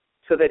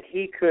so that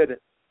he could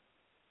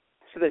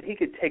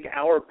take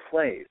our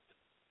place,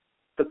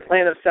 the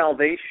plan of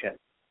salvation.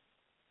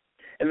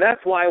 And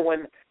that's why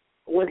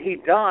when he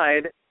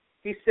died,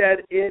 he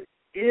said, it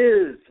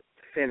is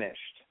finished.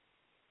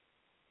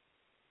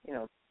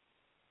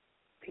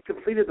 He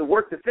completed the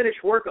work, the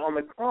finished work on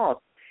the cross.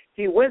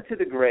 He went to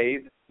the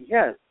grave,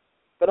 yes,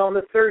 but on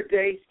the third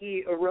day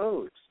he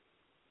arose.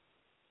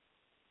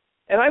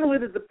 And I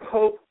believe that the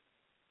Pope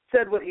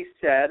said what he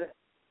said,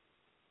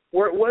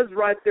 where it was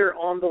right there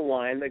on the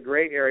line, the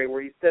gray area,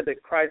 where he said that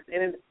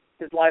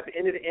his life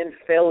ended in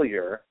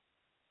failure,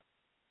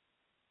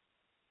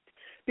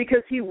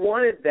 because he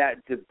wanted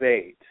that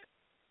debate.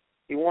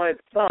 He wanted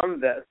some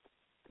that,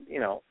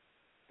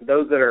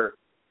 those that are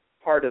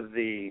part of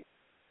the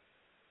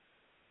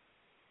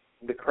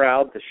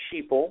crowd, the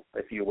sheeple,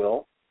 if you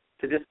will,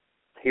 to just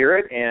hear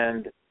it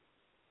and,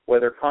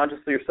 whether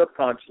consciously or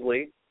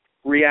subconsciously,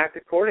 react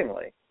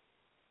accordingly.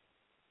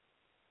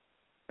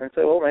 And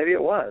say, well, maybe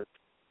it was.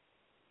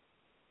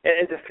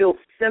 And to feel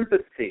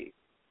sympathy.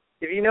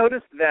 If you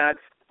notice that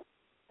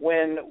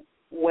when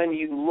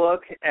you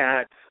look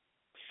at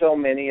so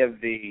many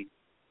of the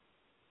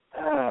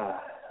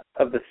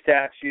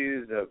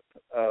statues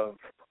of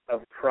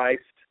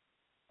Christ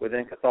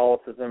within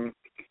Catholicism,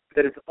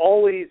 that it's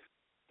always,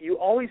 you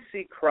always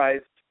see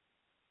Christ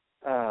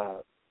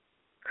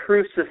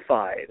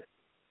crucified.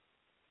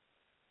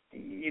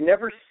 You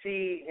never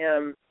see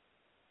him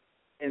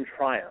in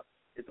triumph.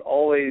 It's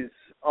always,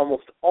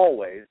 almost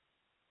always,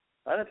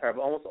 not in triumph,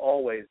 almost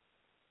always,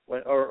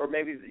 or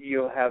maybe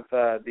you have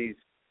these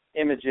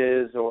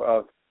images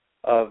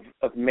of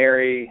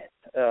Mary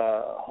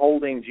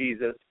holding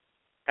Jesus,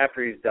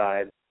 after he's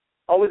died,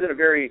 always in a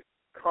very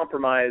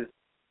compromised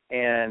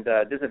and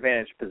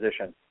disadvantaged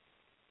position.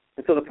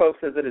 And so the Pope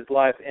says that his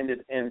life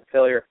ended in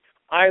failure.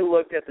 I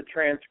looked at the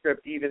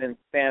transcript even in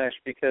Spanish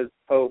because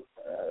Pope,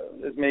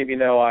 as many of you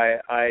know,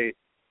 I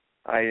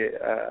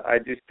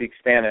do speak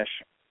Spanish,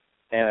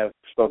 and I've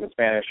spoken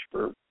Spanish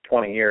for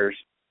 20 years,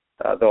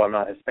 though I'm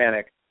not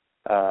Hispanic.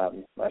 I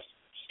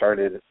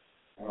started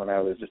when I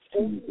was just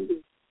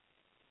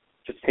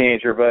a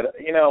teenager, but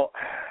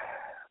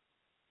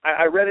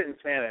I read it in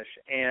Spanish,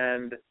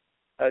 and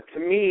to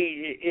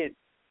me, it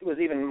was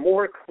even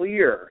more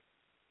clear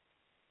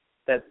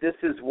that this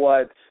is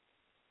what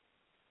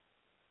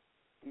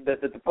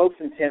that the Pope's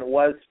intent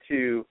was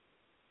to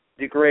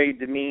degrade,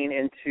 demean,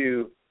 and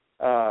to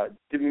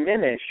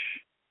diminish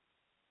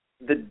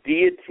the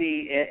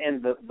deity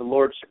and the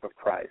lordship of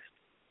Christ.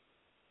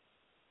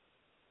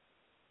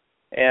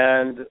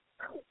 And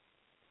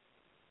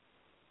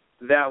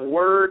that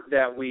word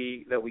that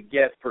we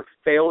get for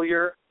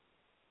failure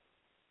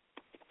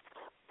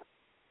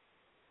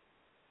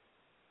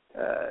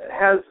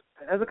has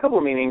a couple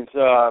of meanings.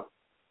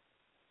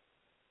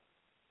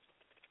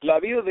 La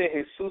vida de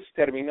Jesús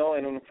terminó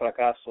en un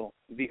fracaso,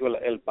 dijo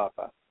el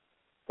Papa.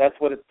 That's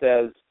what it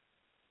says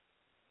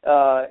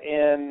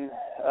in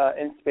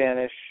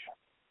Spanish.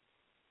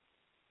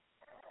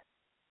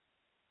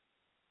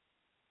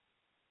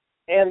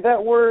 And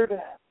that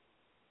word,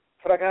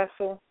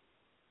 fracaso,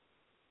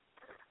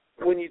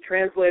 when you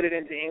translate it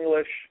into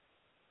English,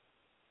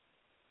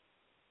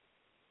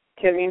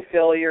 can mean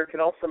failure, can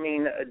also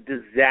mean a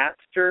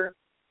disaster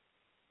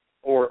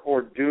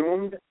or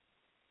doomed.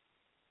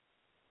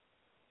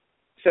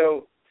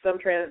 So some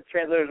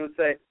translators would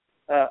say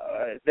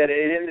that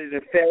it ended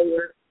in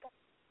failure,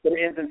 that it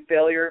ends in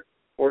failure,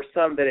 or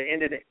some that it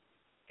ended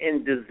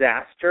in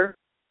disaster.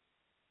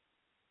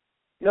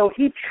 No,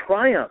 he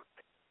triumphed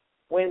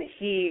when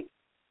he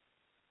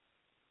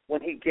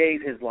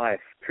gave his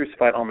life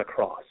crucified on the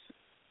cross,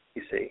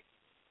 you see.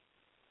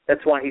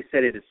 That's why he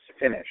said it is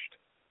finished.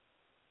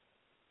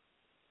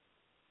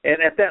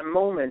 And at that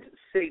moment,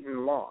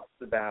 Satan lost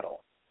the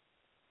battle.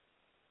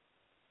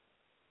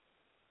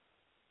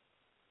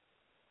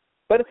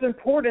 But it's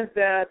important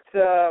that,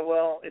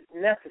 it's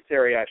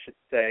necessary, I should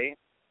say,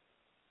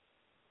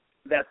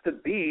 that the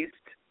beast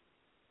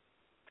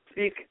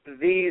speak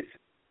these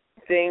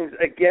things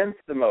against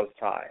the Most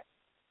High,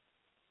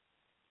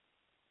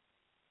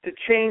 to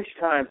change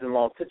times and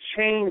laws, to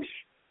change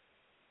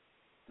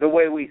the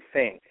way we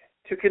think,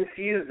 to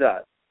confuse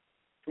us.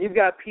 You've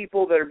got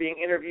people that are being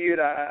interviewed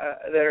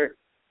that are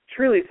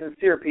truly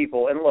sincere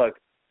people. And look,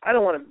 I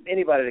don't want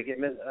anybody to get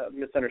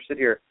misunderstood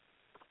here.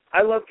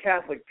 I love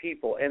Catholic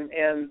people,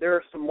 and there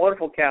are some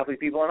wonderful Catholic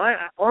people, and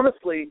I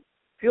honestly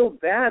feel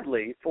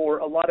badly for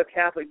a lot of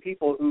Catholic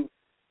people who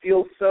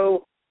feel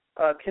so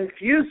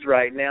confused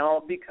right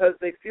now because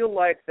they feel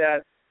like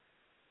that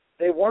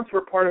they once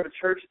were part of a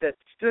church that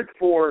stood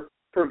for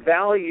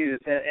values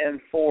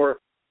and for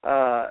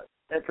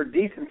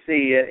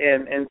decency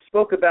and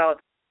spoke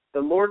about the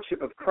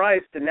lordship of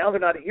Christ, and now they're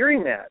not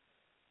hearing that.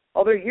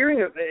 All they're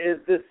hearing is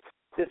this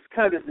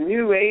kind of this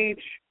new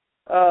age,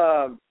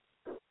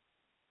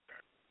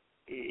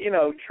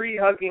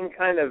 tree-hugging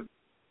kind of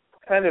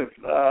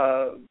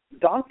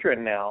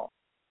doctrine now.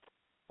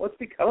 What's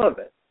become of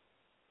it?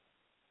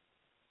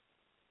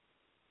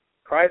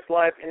 Christ's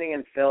life ending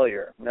in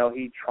failure. No,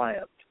 he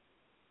triumphed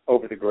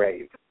over the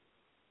grave.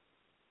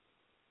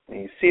 And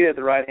he's seated at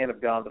the right hand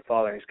of God the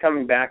Father, and he's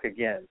coming back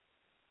again.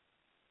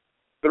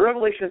 But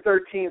Revelation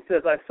 13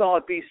 says, I saw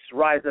a beast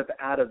rise up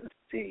out of the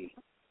sea,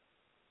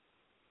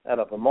 out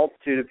of a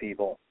multitude of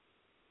people.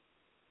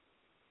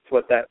 That's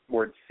what that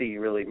word sea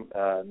really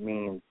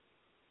means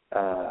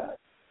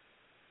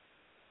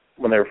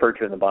when they refer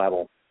to it in the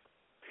Bible.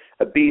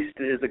 A beast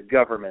is a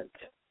government.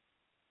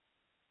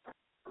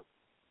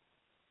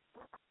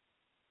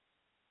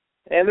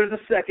 And there's a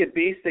second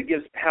beast that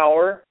gives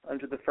power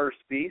unto the first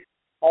beast.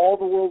 All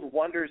the world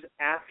wonders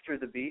after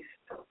the beast.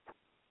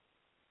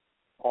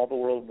 All the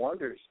world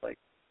wonders,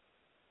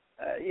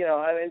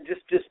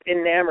 just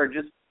enamored,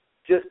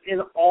 just in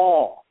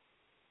awe.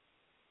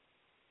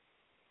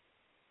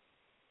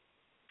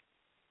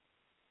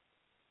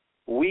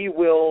 We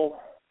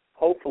will,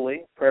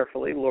 hopefully,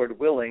 prayerfully, Lord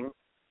willing,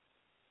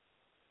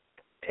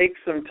 take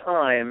some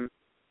time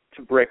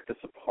to break this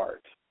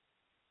apart.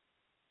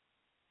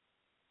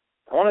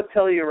 I want to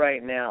tell you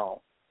right now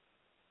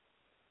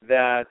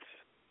that,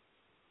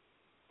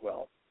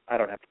 I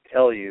don't have to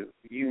tell you,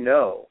 you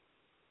know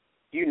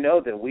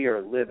that we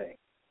are living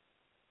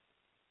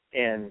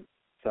in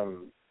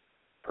some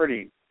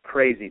pretty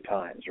crazy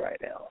times right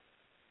now.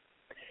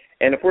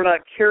 And if we're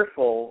not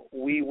careful,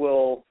 we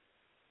will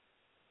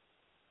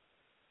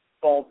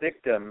fall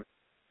victim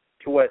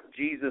to what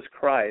Jesus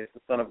Christ,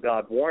 the Son of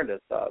God, warned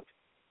us of.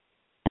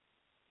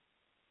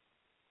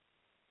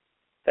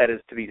 That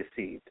is to be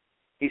deceived.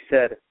 He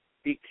said,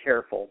 be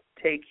careful,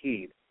 take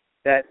heed,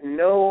 that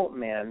no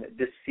man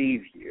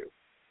deceive you.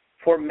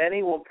 For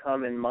many will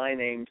come in my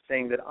name,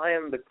 saying that I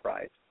am the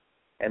Christ,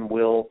 and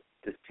will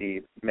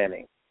deceive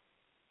many.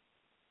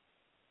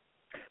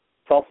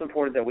 also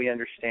important that we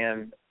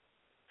understand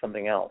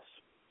something else.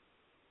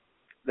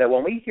 That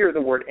when we hear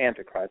the word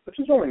Antichrist, which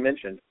is only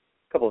mentioned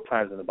a couple of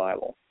times in the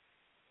Bible,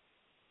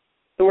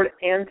 the word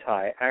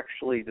anti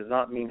actually does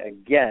not mean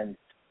against,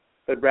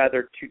 but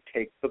rather to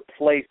take the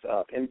place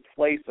of, in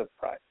place of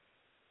Christ.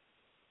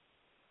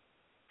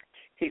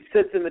 He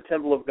sits in the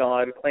temple of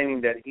God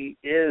claiming that he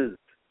is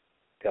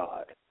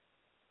God.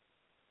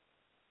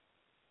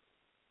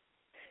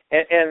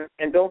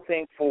 And don't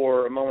think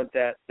for a moment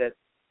that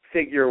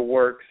figure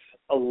works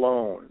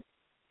alone.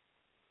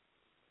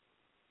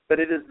 But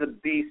it is the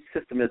beast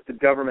system, it's the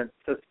government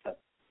system.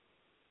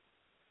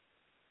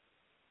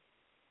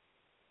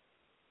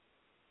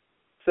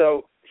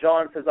 So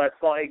John says, I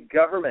saw a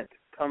government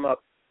come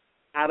up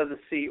out of the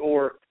sea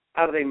or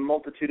out of a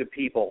multitude of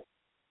people.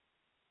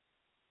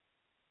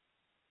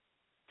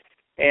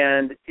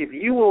 And if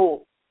you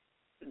will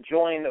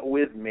join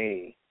with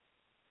me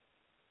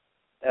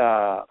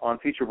on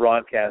future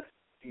broadcasts,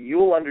 you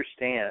will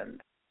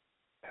understand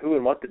who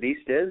and what the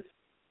beast is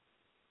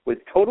with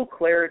total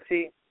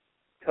clarity,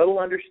 total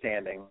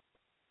understanding,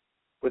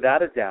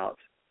 without a doubt.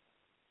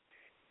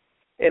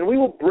 And we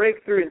will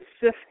break through and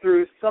sift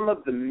through some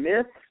of the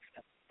myths,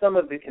 some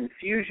of the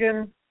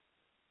confusion,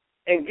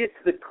 and get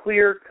to the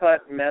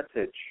clear-cut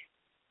message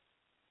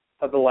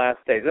of the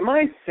last days. Am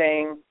I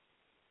saying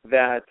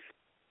that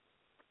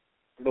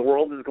the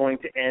world is going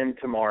to end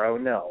tomorrow?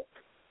 No.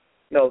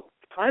 No,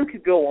 time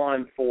could go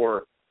on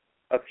for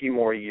a few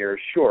more years,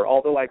 sure,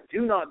 although I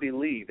do not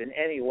believe in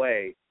any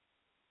way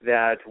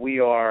that we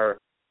are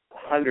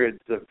hundreds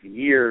of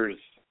years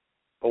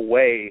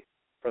away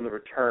from the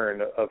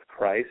return of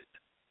Christ.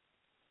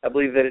 I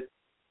believe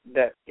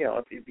that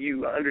if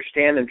you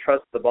understand and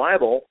trust the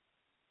Bible,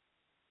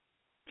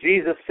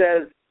 Jesus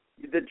says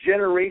the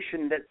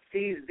generation that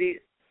sees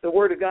the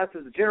Word of God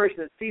says the generation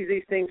that sees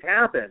these things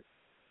happen.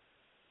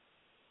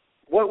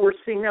 What we're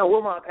seeing now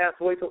will not pass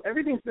away till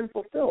everything's been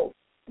fulfilled.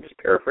 I'm just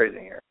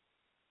paraphrasing here.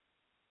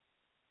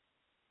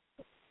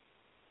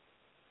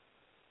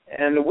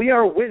 And we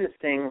are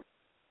witnessing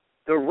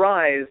the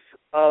rise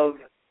of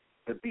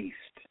the beast.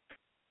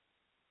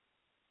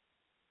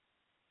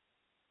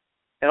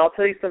 And I'll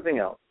tell you something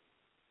else.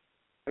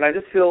 And I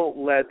just feel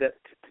led that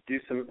to do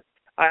some.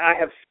 I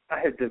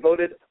have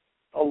devoted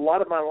a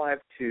lot of my life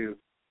to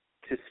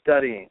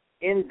studying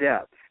in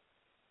depth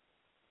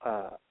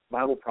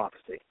Bible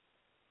prophecy.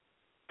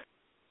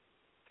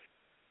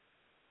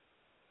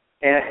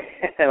 And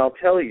I'll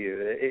tell you,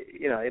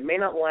 it may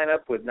not line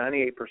up with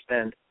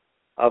 98%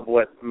 of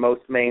what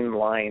most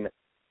mainline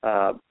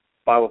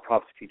Bible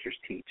prophecy teachers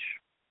teach.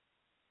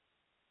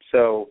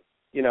 So,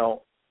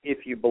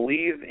 if you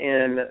believe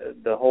in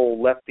the whole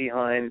Left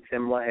Behind,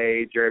 Tim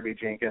LaHaye, Jerry B.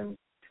 Jenkins,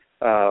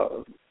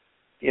 I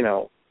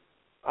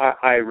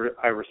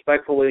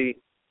respectfully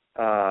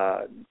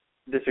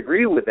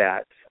disagree with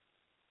that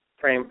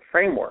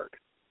framework.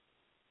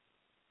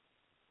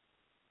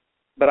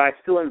 But I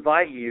still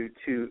invite you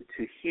to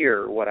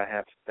hear what I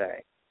have to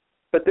say.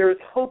 But there is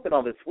hope in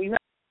all this. We're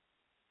not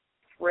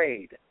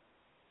afraid.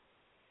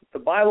 The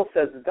Bible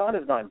says that God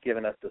has not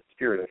given us the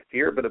spirit of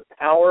fear, but of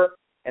power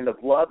and of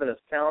love and a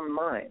sound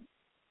mind.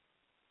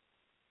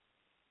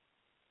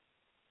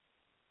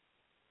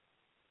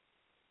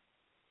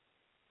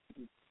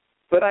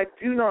 But I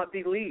do not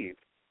believe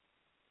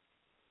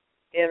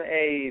in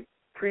a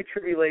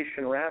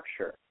pre-tribulation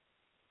rapture.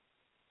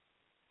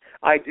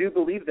 I do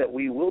believe that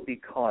we will be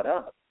caught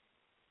up,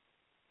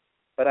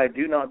 but I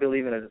do not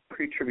believe in a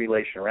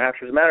pre-tribulation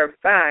rapture. As a matter of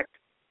fact,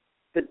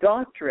 the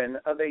doctrine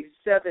of a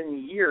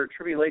 7-year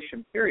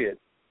tribulation period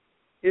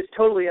is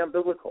totally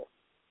unbiblical.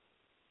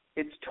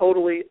 It's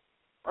totally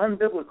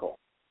unbiblical.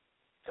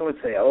 Someone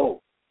would say,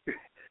 oh,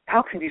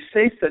 how can you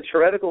say such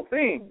heretical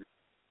things?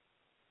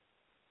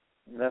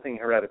 Nothing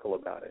heretical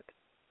about it.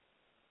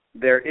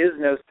 There is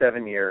no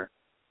 7-year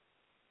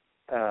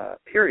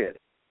period.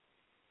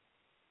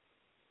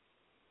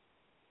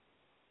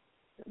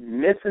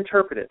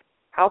 Misinterpreted.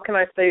 How can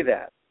I say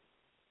that?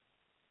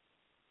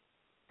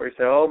 Or you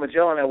say, oh,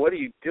 Magellan, now what are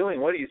you doing?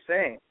 What are you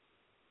saying?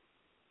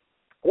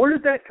 Where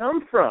did that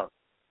come from?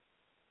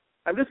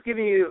 I'm just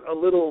giving you a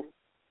little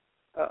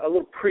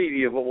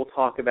preview of what we'll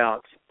talk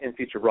about in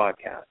future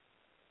broadcasts,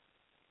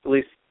 at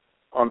least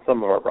on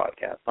some of our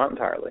broadcasts, not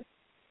entirely.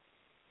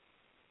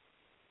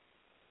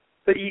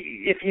 But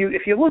if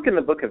you look in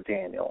the book of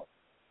Daniel,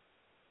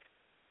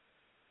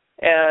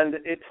 and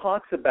it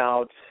talks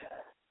about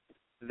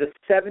the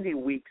 70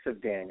 weeks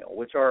of Daniel,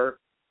 which are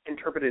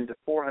interpreted into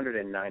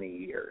 490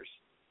 years.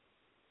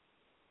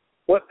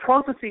 What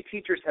prophecy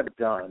teachers have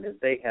done is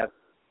they have,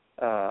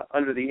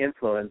 under the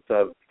influence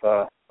of,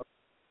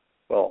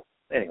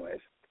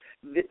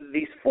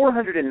 these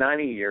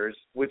 490 years,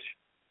 which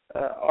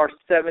are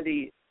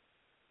 70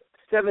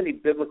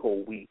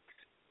 biblical weeks.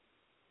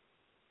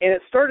 And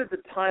it started at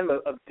the time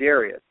of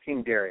Darius,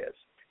 King Darius.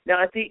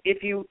 Now,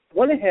 if you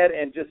went ahead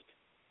and just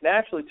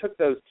naturally took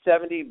those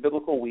 70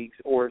 biblical weeks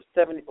or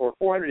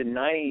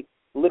 490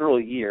 literal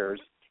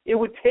years, it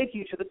would take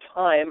you to the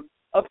time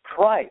of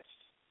Christ.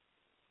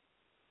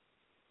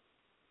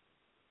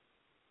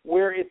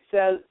 where it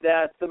says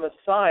that the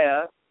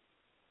Messiah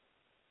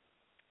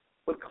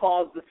would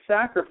cause the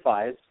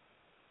sacrifice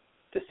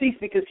to cease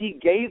because he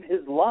gave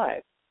his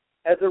life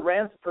as a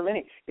ransom for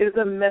many. It is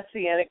a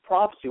messianic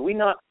prophecy. We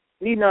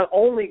need not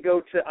only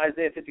go to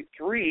Isaiah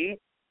 53,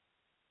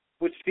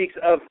 which speaks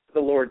of the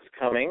Lord's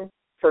coming,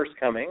 first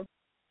coming,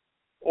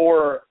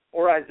 or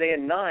Isaiah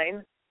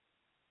 9,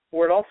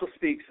 where it also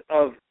speaks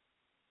of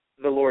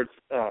the Lord's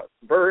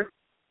birth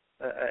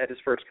at his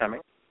first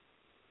coming.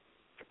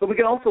 But we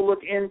can also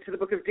look into the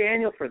book of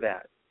Daniel for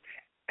that,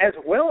 as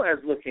well as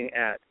looking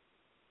at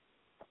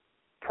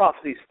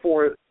prophecies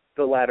for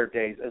the latter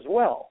days as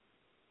well.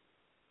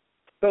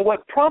 But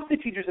what prophecy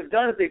teachers have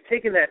done is they've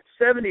taken that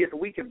 70th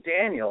week of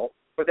Daniel,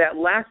 or that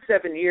last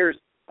 7 years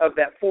of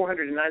that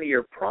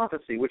 490-year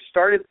prophecy, which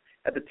started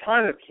at the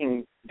time of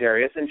King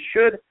Darius and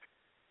should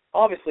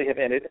obviously have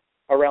ended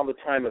around the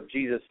time of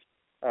Jesus'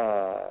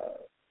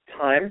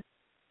 time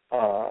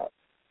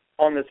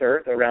on this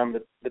earth, around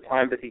the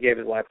time that he gave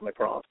his life on the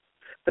cross.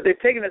 But they've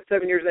taken that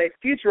 7 years and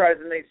they've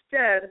futurized, and they've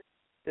said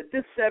that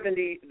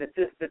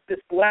this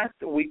last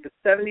week, the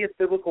 70th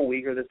biblical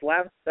week, or this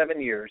last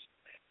 7 years,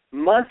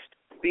 must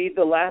be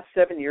the last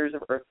 7 years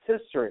of Earth's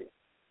history.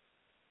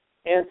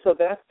 And so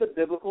that's the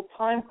biblical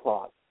time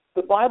clock.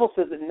 The Bible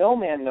says that no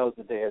man knows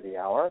the day or the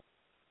hour,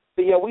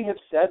 but yet we have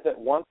said that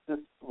once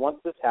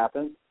this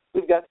happens,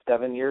 we've got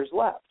 7 years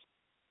left.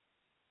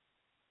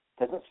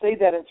 It doesn't say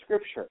that in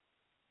Scripture,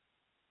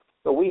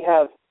 but we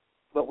have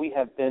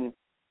been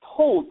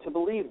told to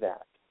believe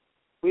that.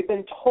 We've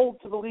been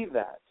told to believe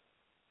that,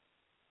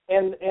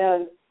 and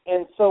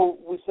so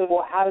we said,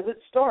 well, how does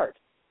it start?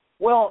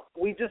 Well,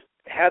 we just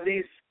have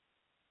these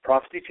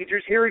prophecy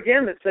teachers here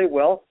again that say,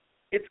 well,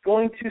 it's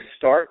going to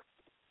start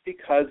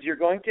because you're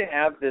going to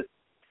have this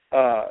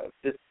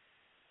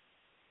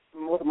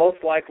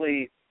most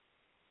likely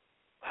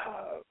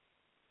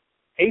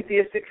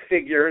atheistic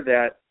figure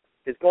that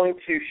is going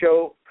to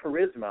show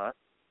charisma,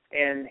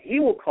 and he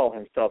will call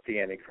himself the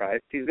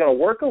Antichrist. He's going to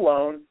work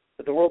alone,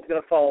 but the world's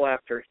going to follow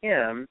after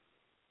him.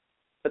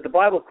 But the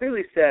Bible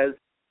clearly says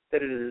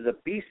that it is a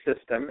beast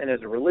system and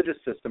is a religious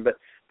system, but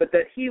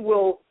that he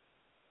will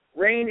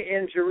reign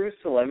in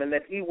Jerusalem and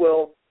that he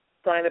will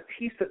sign a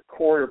peace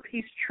accord or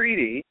peace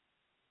treaty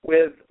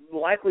with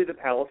likely the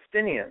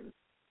Palestinians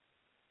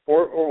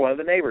or one of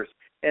the neighbors.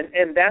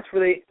 And that's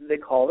where they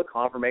call the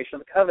confirmation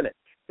of the covenant.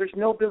 There's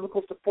no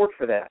biblical support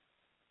for that.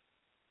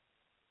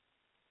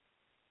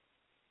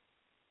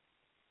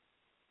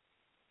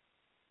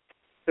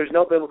 There's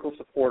no biblical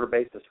support or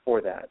basis for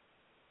that.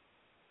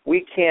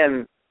 We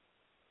can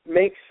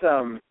make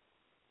some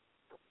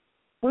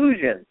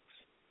conclusions.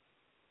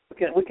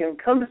 We can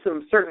come to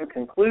some certain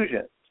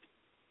conclusions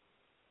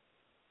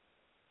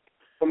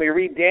when we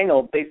read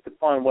Daniel based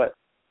upon what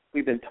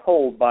we've been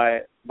told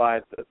by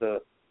the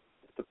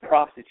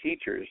prophecy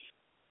teachers.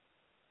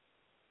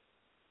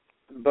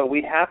 But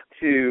we have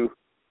to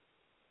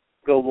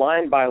go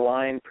line by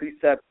line,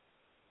 precept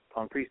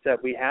upon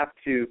precept. We have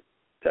to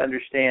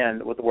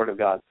understand what the Word of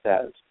God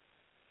says.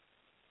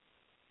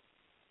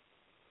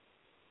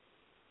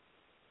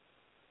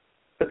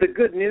 But the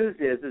good news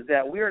is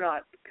that we are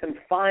not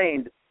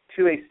confined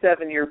to a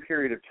 7-year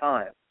period of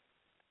time.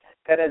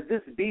 That as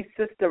this beast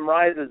system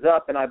rises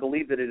up, and I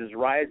believe that it is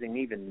rising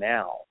even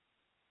now,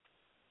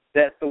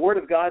 that the Word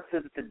of God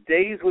says that the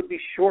days would be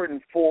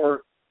shortened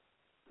for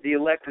the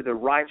elect or the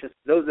righteous,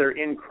 those that are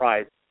in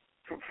Christ,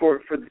 for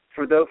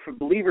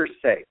believers'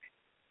 sake.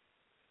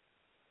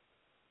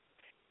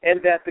 And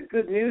that the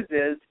good news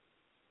is,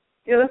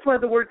 that's why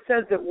the Word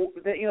says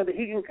that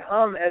He can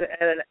come at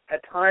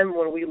a time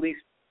when we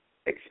least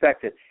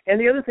expect it. And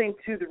the other thing,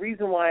 too, the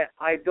reason why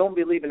I don't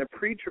believe in a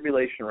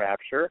pre-tribulation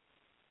rapture,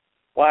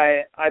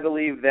 why I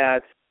believe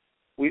that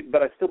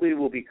but I still believe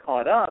we'll be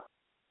caught up,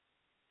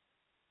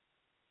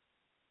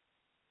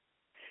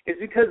 is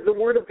because the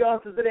Word of God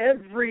says that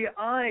every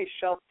eye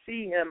shall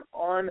see Him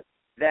on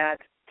that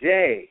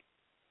day,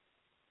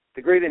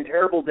 the great and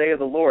terrible day of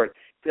the Lord.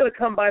 It's going to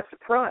come by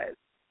surprise.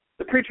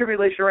 The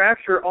pre-tribulation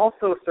rapture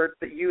also asserts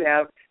that you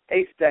have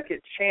a second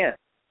chance.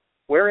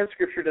 Where in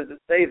Scripture does it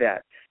say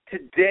that?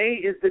 Today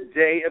is the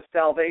day of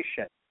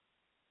salvation.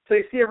 So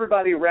you see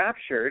everybody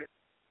raptured,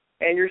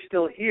 and you're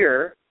still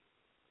here.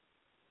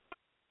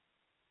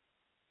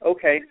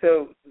 Okay,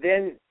 so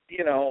then,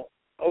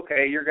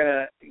 you're going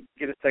to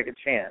get a second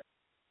chance.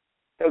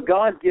 So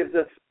God gives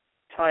us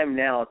time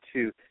now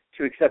to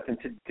accept Him.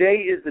 Today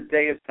is the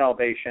day of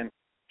salvation.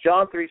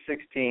 John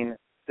 3:16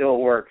 still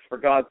works. For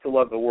God so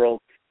loved the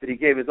world that He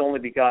gave His only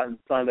begotten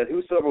Son, that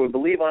whosoever would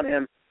believe on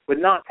Him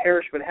would not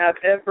perish but have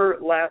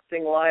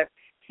everlasting life.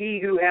 He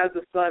who has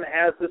the Son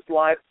has this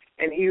life,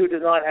 and he who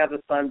does not have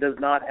the Son does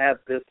not have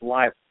this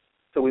life.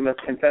 So we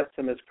must confess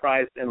Him as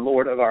Christ and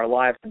Lord of our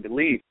lives and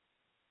believe.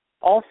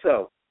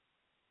 Also,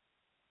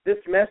 this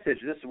message,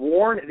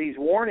 these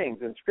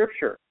warnings in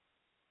Scripture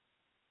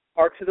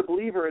are to the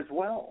believer as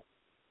well.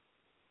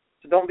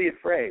 So don't be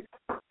afraid,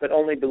 but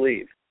only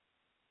believe.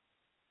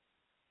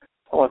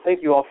 I want to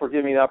thank you all for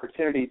giving me the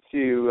opportunity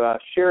to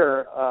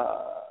share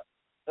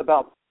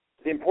about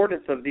the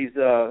importance of these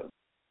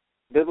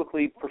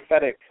biblically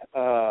prophetic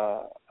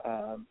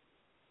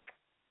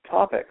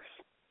topics.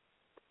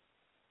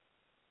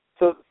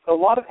 So a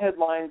lot of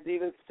headlines,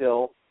 even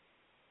still.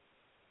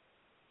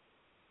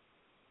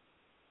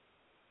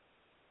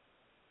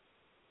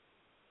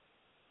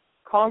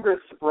 Congress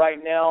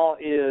right now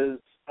is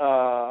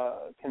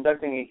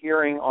conducting a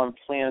hearing on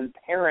Planned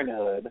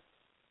Parenthood.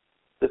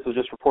 This was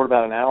just reported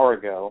about an hour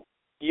ago.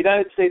 The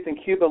United States and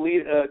Cuban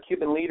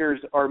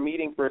leaders are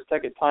meeting for a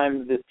second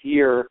time this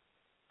year,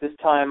 this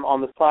time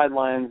on the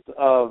sidelines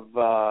of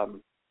the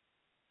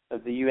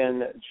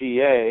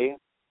UNGA.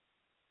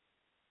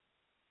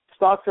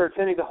 Stocks are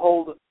tending to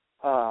hold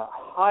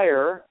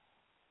higher.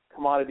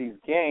 Commodities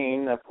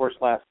gain. Of course,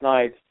 last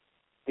night,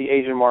 the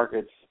Asian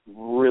markets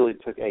really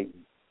took a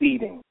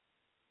beating.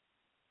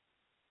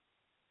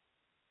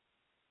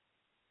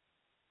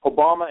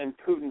 Obama and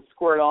Putin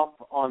squared off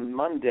on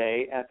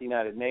Monday at the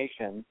United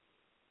Nations.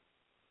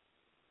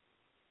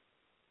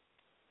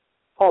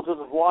 Paul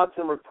Joseph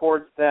Watson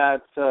reports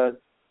that that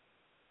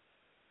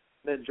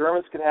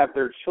Germans could have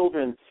their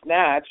children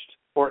snatched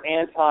for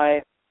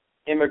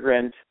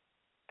anti-immigrant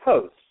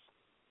posts.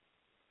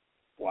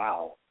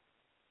 Wow.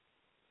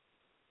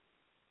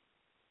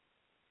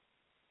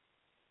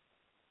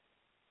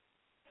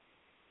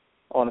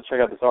 I want to check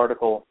out this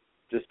article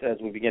just as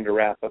we begin to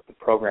wrap up the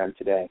program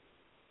today.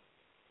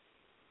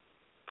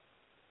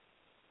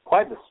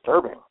 Quite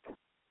disturbing.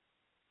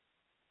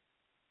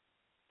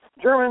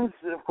 Germans,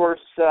 of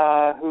course,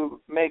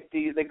 who make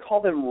these, they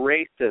call them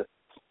racist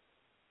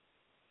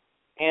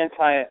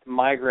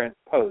anti-migrant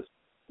posts.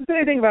 Does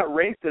anything about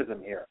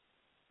racism here?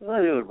 There's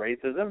nothing to do with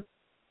racism.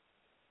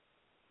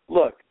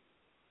 Look,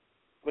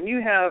 when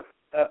you have,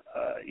 a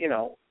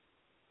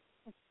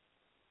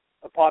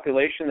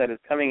population that is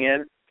coming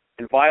in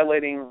and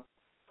violating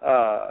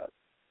the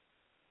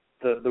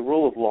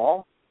rule of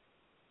law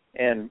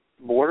and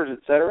borders,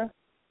 etc.,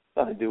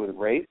 nothing to do with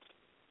race.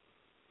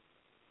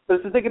 But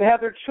it says they could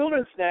have their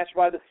children snatched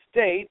by the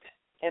state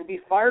and be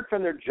fired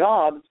from their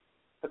jobs,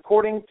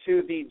 according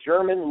to the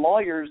German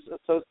Lawyers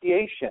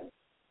Association.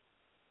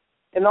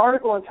 In an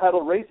article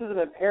entitled Racism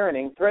and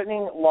Parenting,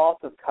 Threatening Loss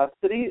of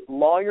Custody,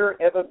 lawyer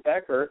Eva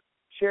Becker,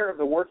 chair of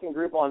the Working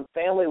Group on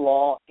Family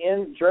Law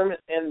in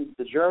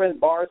the German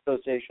Bar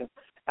Association,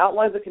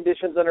 outlines the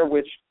conditions under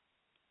which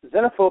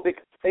xenophobic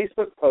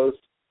Facebook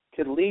posts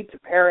could lead to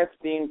parents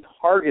being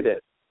targeted.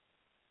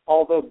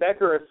 Although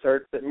Becker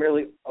asserts that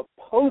merely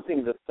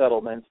opposing the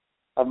settlement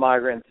of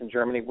migrants in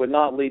Germany would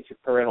not lead to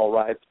parental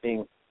rights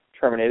being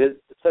terminated,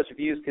 such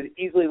views could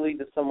easily lead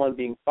to someone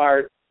being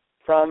fired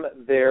from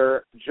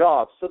their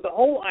job. So the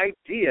whole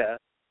idea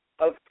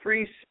of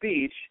free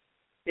speech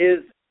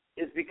is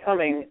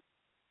becoming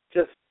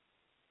just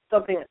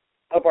something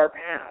of our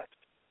past,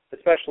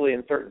 especially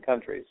in certain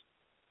countries.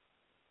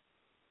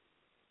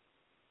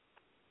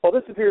 While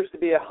this appears to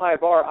be a high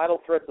bar,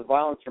 idle threats of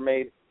violence are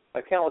made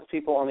by countless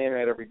people on the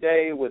internet every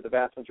day, with the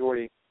vast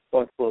majority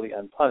going slowly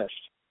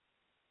unpunished.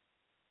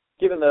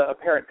 Given the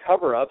apparent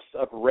cover-ups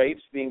of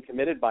rapes being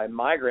committed by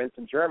migrants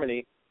in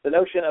Germany, the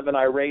notion of an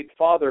irate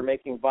father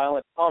making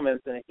violent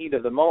comments in the heat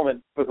of the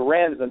moment for the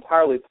rand is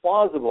entirely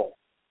plausible.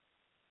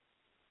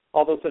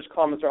 Although such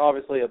comments are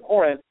obviously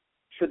abhorrent,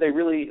 should they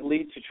really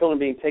lead to children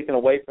being taken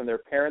away from their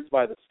parents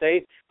by the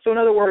state? So in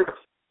other words,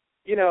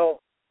 you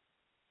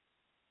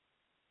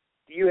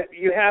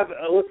have,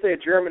 let's say, a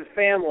German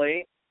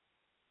family,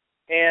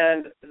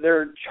 and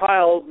their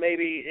child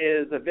maybe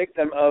is a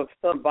victim of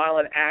some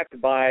violent act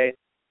by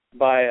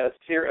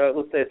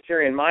let's say a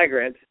Syrian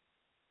migrant,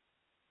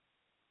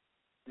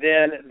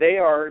 then they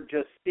are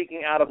just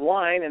speaking out of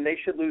line, and they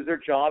should lose their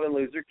job and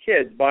lose their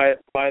kids by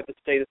the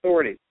state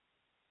authorities.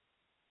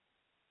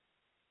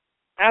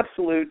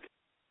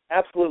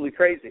 Absolutely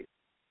crazy.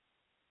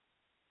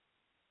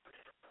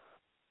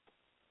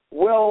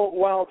 Well,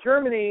 while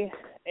Germany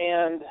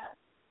and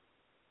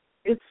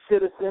its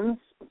citizens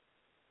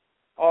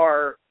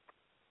are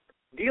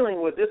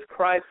dealing with this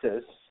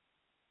crisis,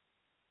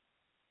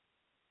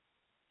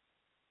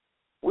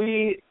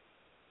 we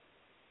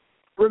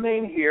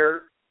remain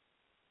here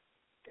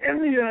in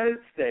the United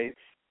States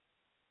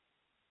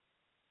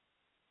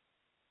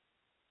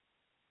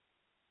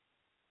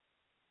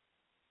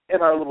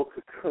in our little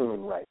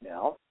cocoon right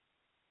now.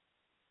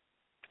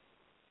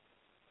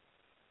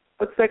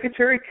 But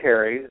Secretary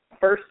Kerry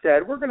first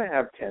said we're going to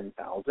have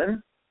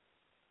 10,000,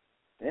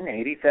 then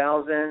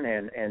 80,000,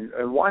 and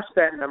watch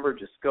that number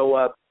just go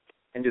up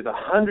into the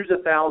hundreds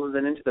of thousands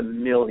and into the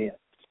millions.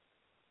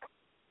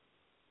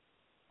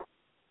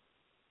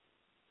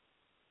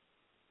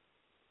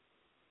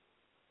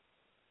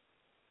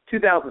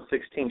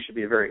 ...2016 should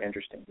be a very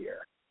interesting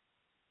year.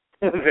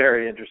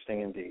 Very interesting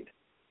indeed.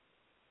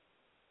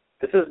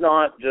 This is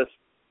not just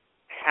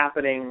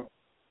happening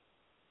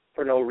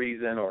for no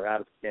reason or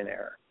out of thin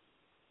air.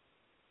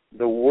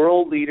 The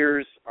world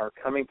leaders are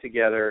coming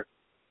together,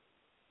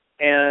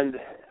 and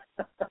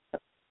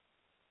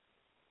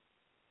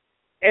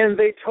and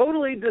they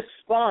totally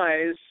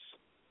despise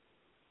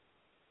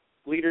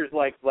leaders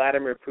like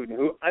Vladimir Putin,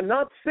 who I'm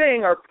not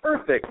saying are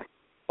perfect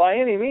by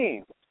any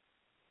means.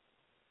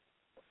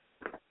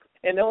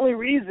 And the only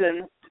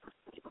reason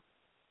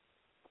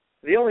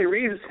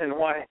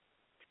why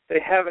they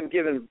haven't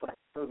given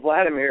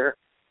Vladimir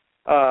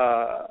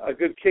a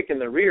good kick in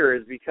the rear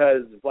is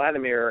because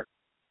Vladimir,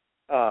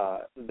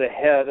 the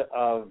head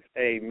of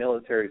a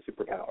military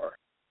superpower,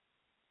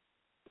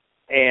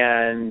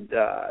 and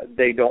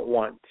they don't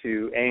want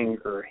to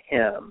anger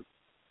him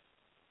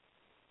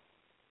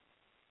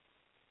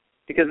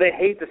because they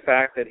hate the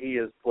fact that he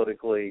is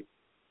politically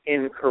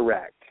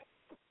incorrect,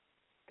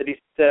 that he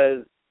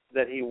says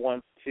that he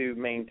wants to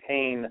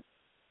maintain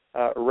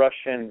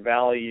Russian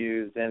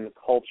values and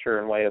culture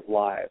and way of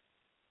life.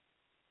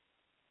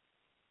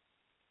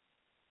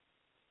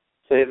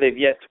 So they've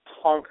yet to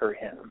conquer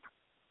him.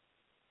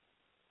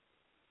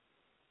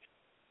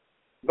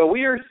 But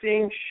we are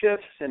seeing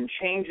shifts and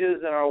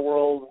changes in our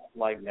world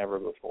like never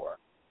before.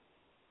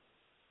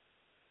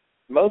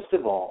 Most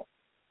of all,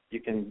 you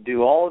can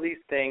do all of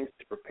these things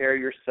to prepare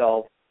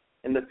yourself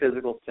in the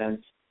physical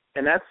sense,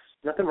 and that's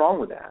nothing wrong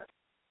with that.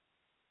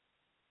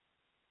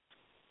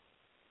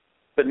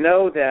 But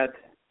know that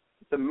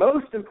the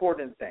most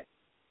important thing,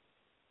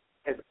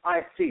 as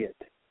I see it,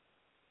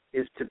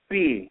 is to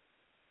be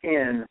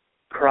in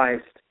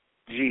Christ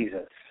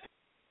Jesus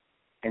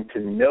and to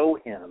know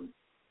him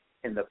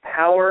in the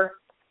power.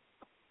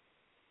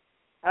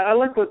 I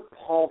like what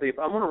Paul did.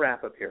 I'm going to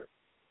wrap up here.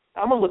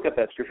 I'm going to look up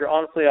that scripture.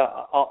 Honestly,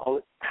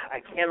 I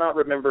cannot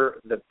remember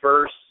the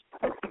verse.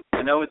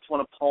 I know it's one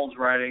of Paul's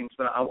writings,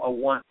 but I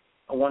want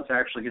to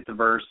actually get the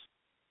verse.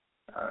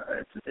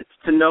 It's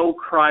to know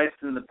Christ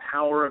and the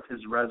power of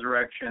his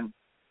resurrection.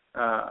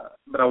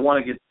 But I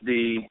want to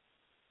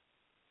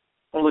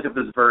look at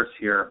this verse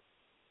here.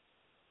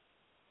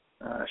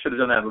 I should have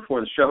done that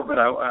before the show, but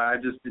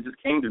it just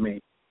came to me.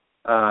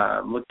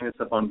 I'm looking this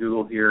up on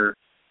Google here.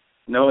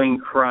 Knowing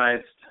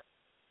Christ,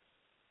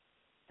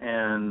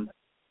 and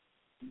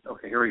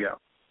okay, here we go.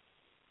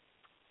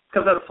 It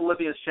comes out of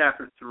Philippians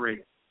chapter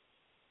 3.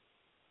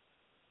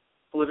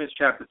 Philippians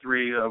chapter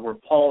 3, where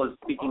Paul is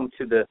speaking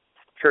to the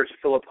church of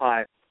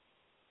Philippi.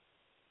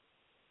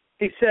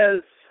 He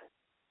says,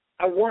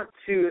 I want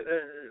to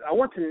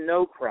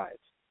know Christ,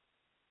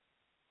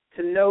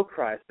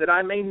 that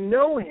I may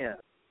know him,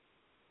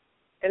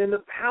 and in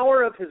the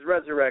power of his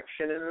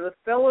resurrection and in the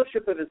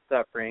fellowship of his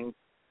suffering,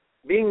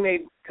 being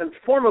made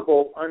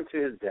conformable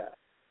unto his death.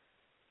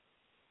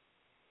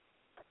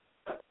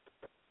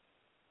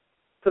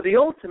 So the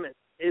ultimate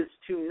is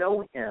to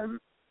know him.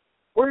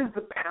 Where is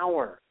the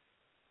power?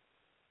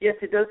 Yes,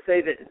 it does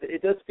say that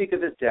it does speak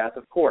of his death,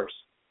 of course.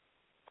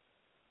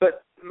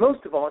 But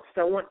most of all, it's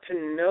I want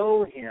to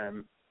know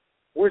him.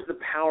 Where's the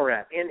power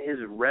at? In his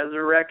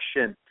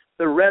resurrection.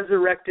 The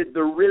resurrected,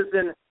 the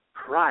risen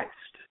Christ.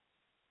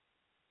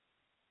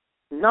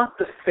 Not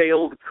the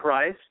failed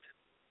Christ.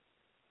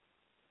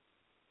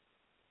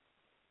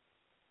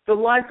 The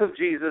life of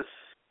Jesus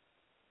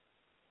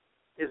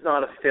is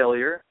not a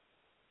failure.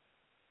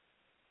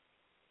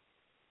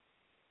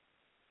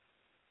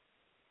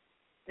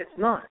 It's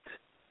not.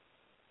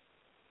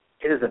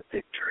 It is a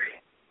victory.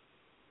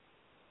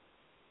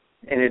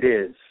 And it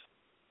is.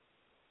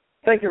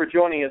 Thank you for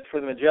joining us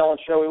for the Magellan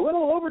Show. We went a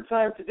little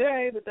overtime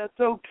today, but that's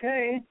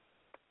okay.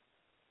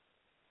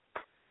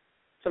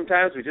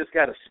 Sometimes we just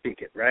got to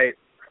speak it, right?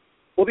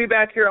 We'll be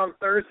back here on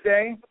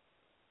Thursday,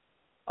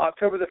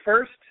 October the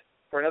 1st,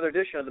 for another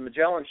edition of the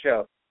Magellan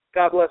Show.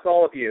 God bless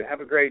all of you. Have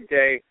a great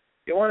day. If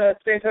you want to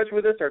stay in touch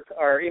with us,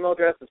 our email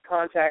address is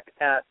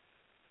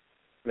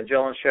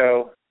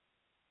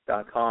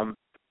contact@MagellanShow.com.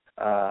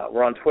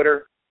 We're on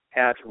Twitter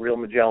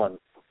 @RealMagellan.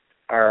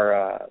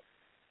 Our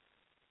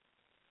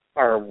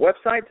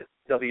website,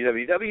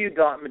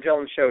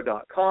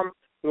 www.MagellanShow.com.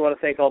 We want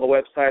to thank all the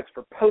websites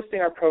for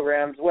posting our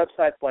programs,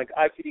 websites like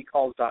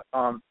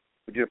IPDcalls.com.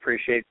 We do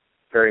appreciate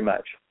very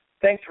much.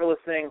 Thanks for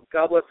listening.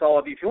 God bless all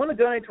of you. If you want to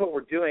donate to what we're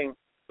doing,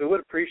 we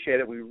would appreciate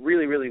it. We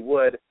really, really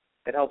would.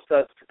 It helps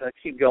us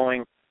keep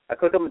going.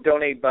 Click on the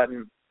donate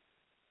button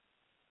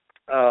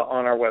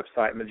on our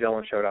website,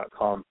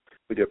 MagellanShow.com.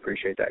 We do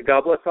appreciate that.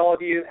 God bless all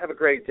of you. Have a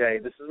great day.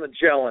 This is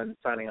Magellan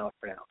signing off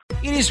for now.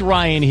 It is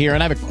Ryan here,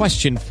 and I have a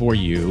question for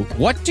you.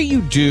 What do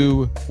you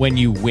do when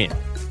you win?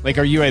 Like,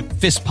 are you a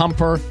fist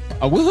pumper,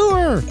 a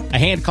woo-hooer, a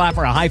hand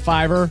clapper, a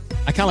high-fiver?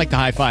 I kind of like the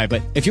high-five,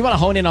 but if you want to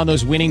hone in on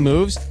those winning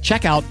moves,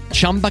 check out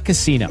Chumba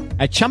Casino.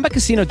 At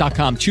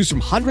ChumbaCasino.com, choose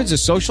from hundreds of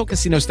social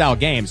casino-style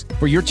games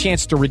for your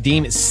chance to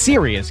redeem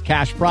serious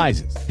cash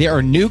prizes. There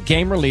are new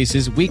game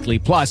releases weekly,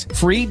 plus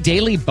free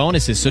daily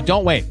bonuses, so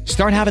don't wait.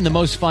 Start having the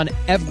most fun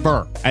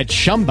ever at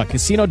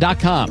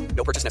ChumbaCasino.com.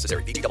 No purchase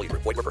necessary. VGW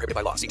Group. Void where prohibited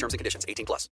by law. See terms and conditions. 18+.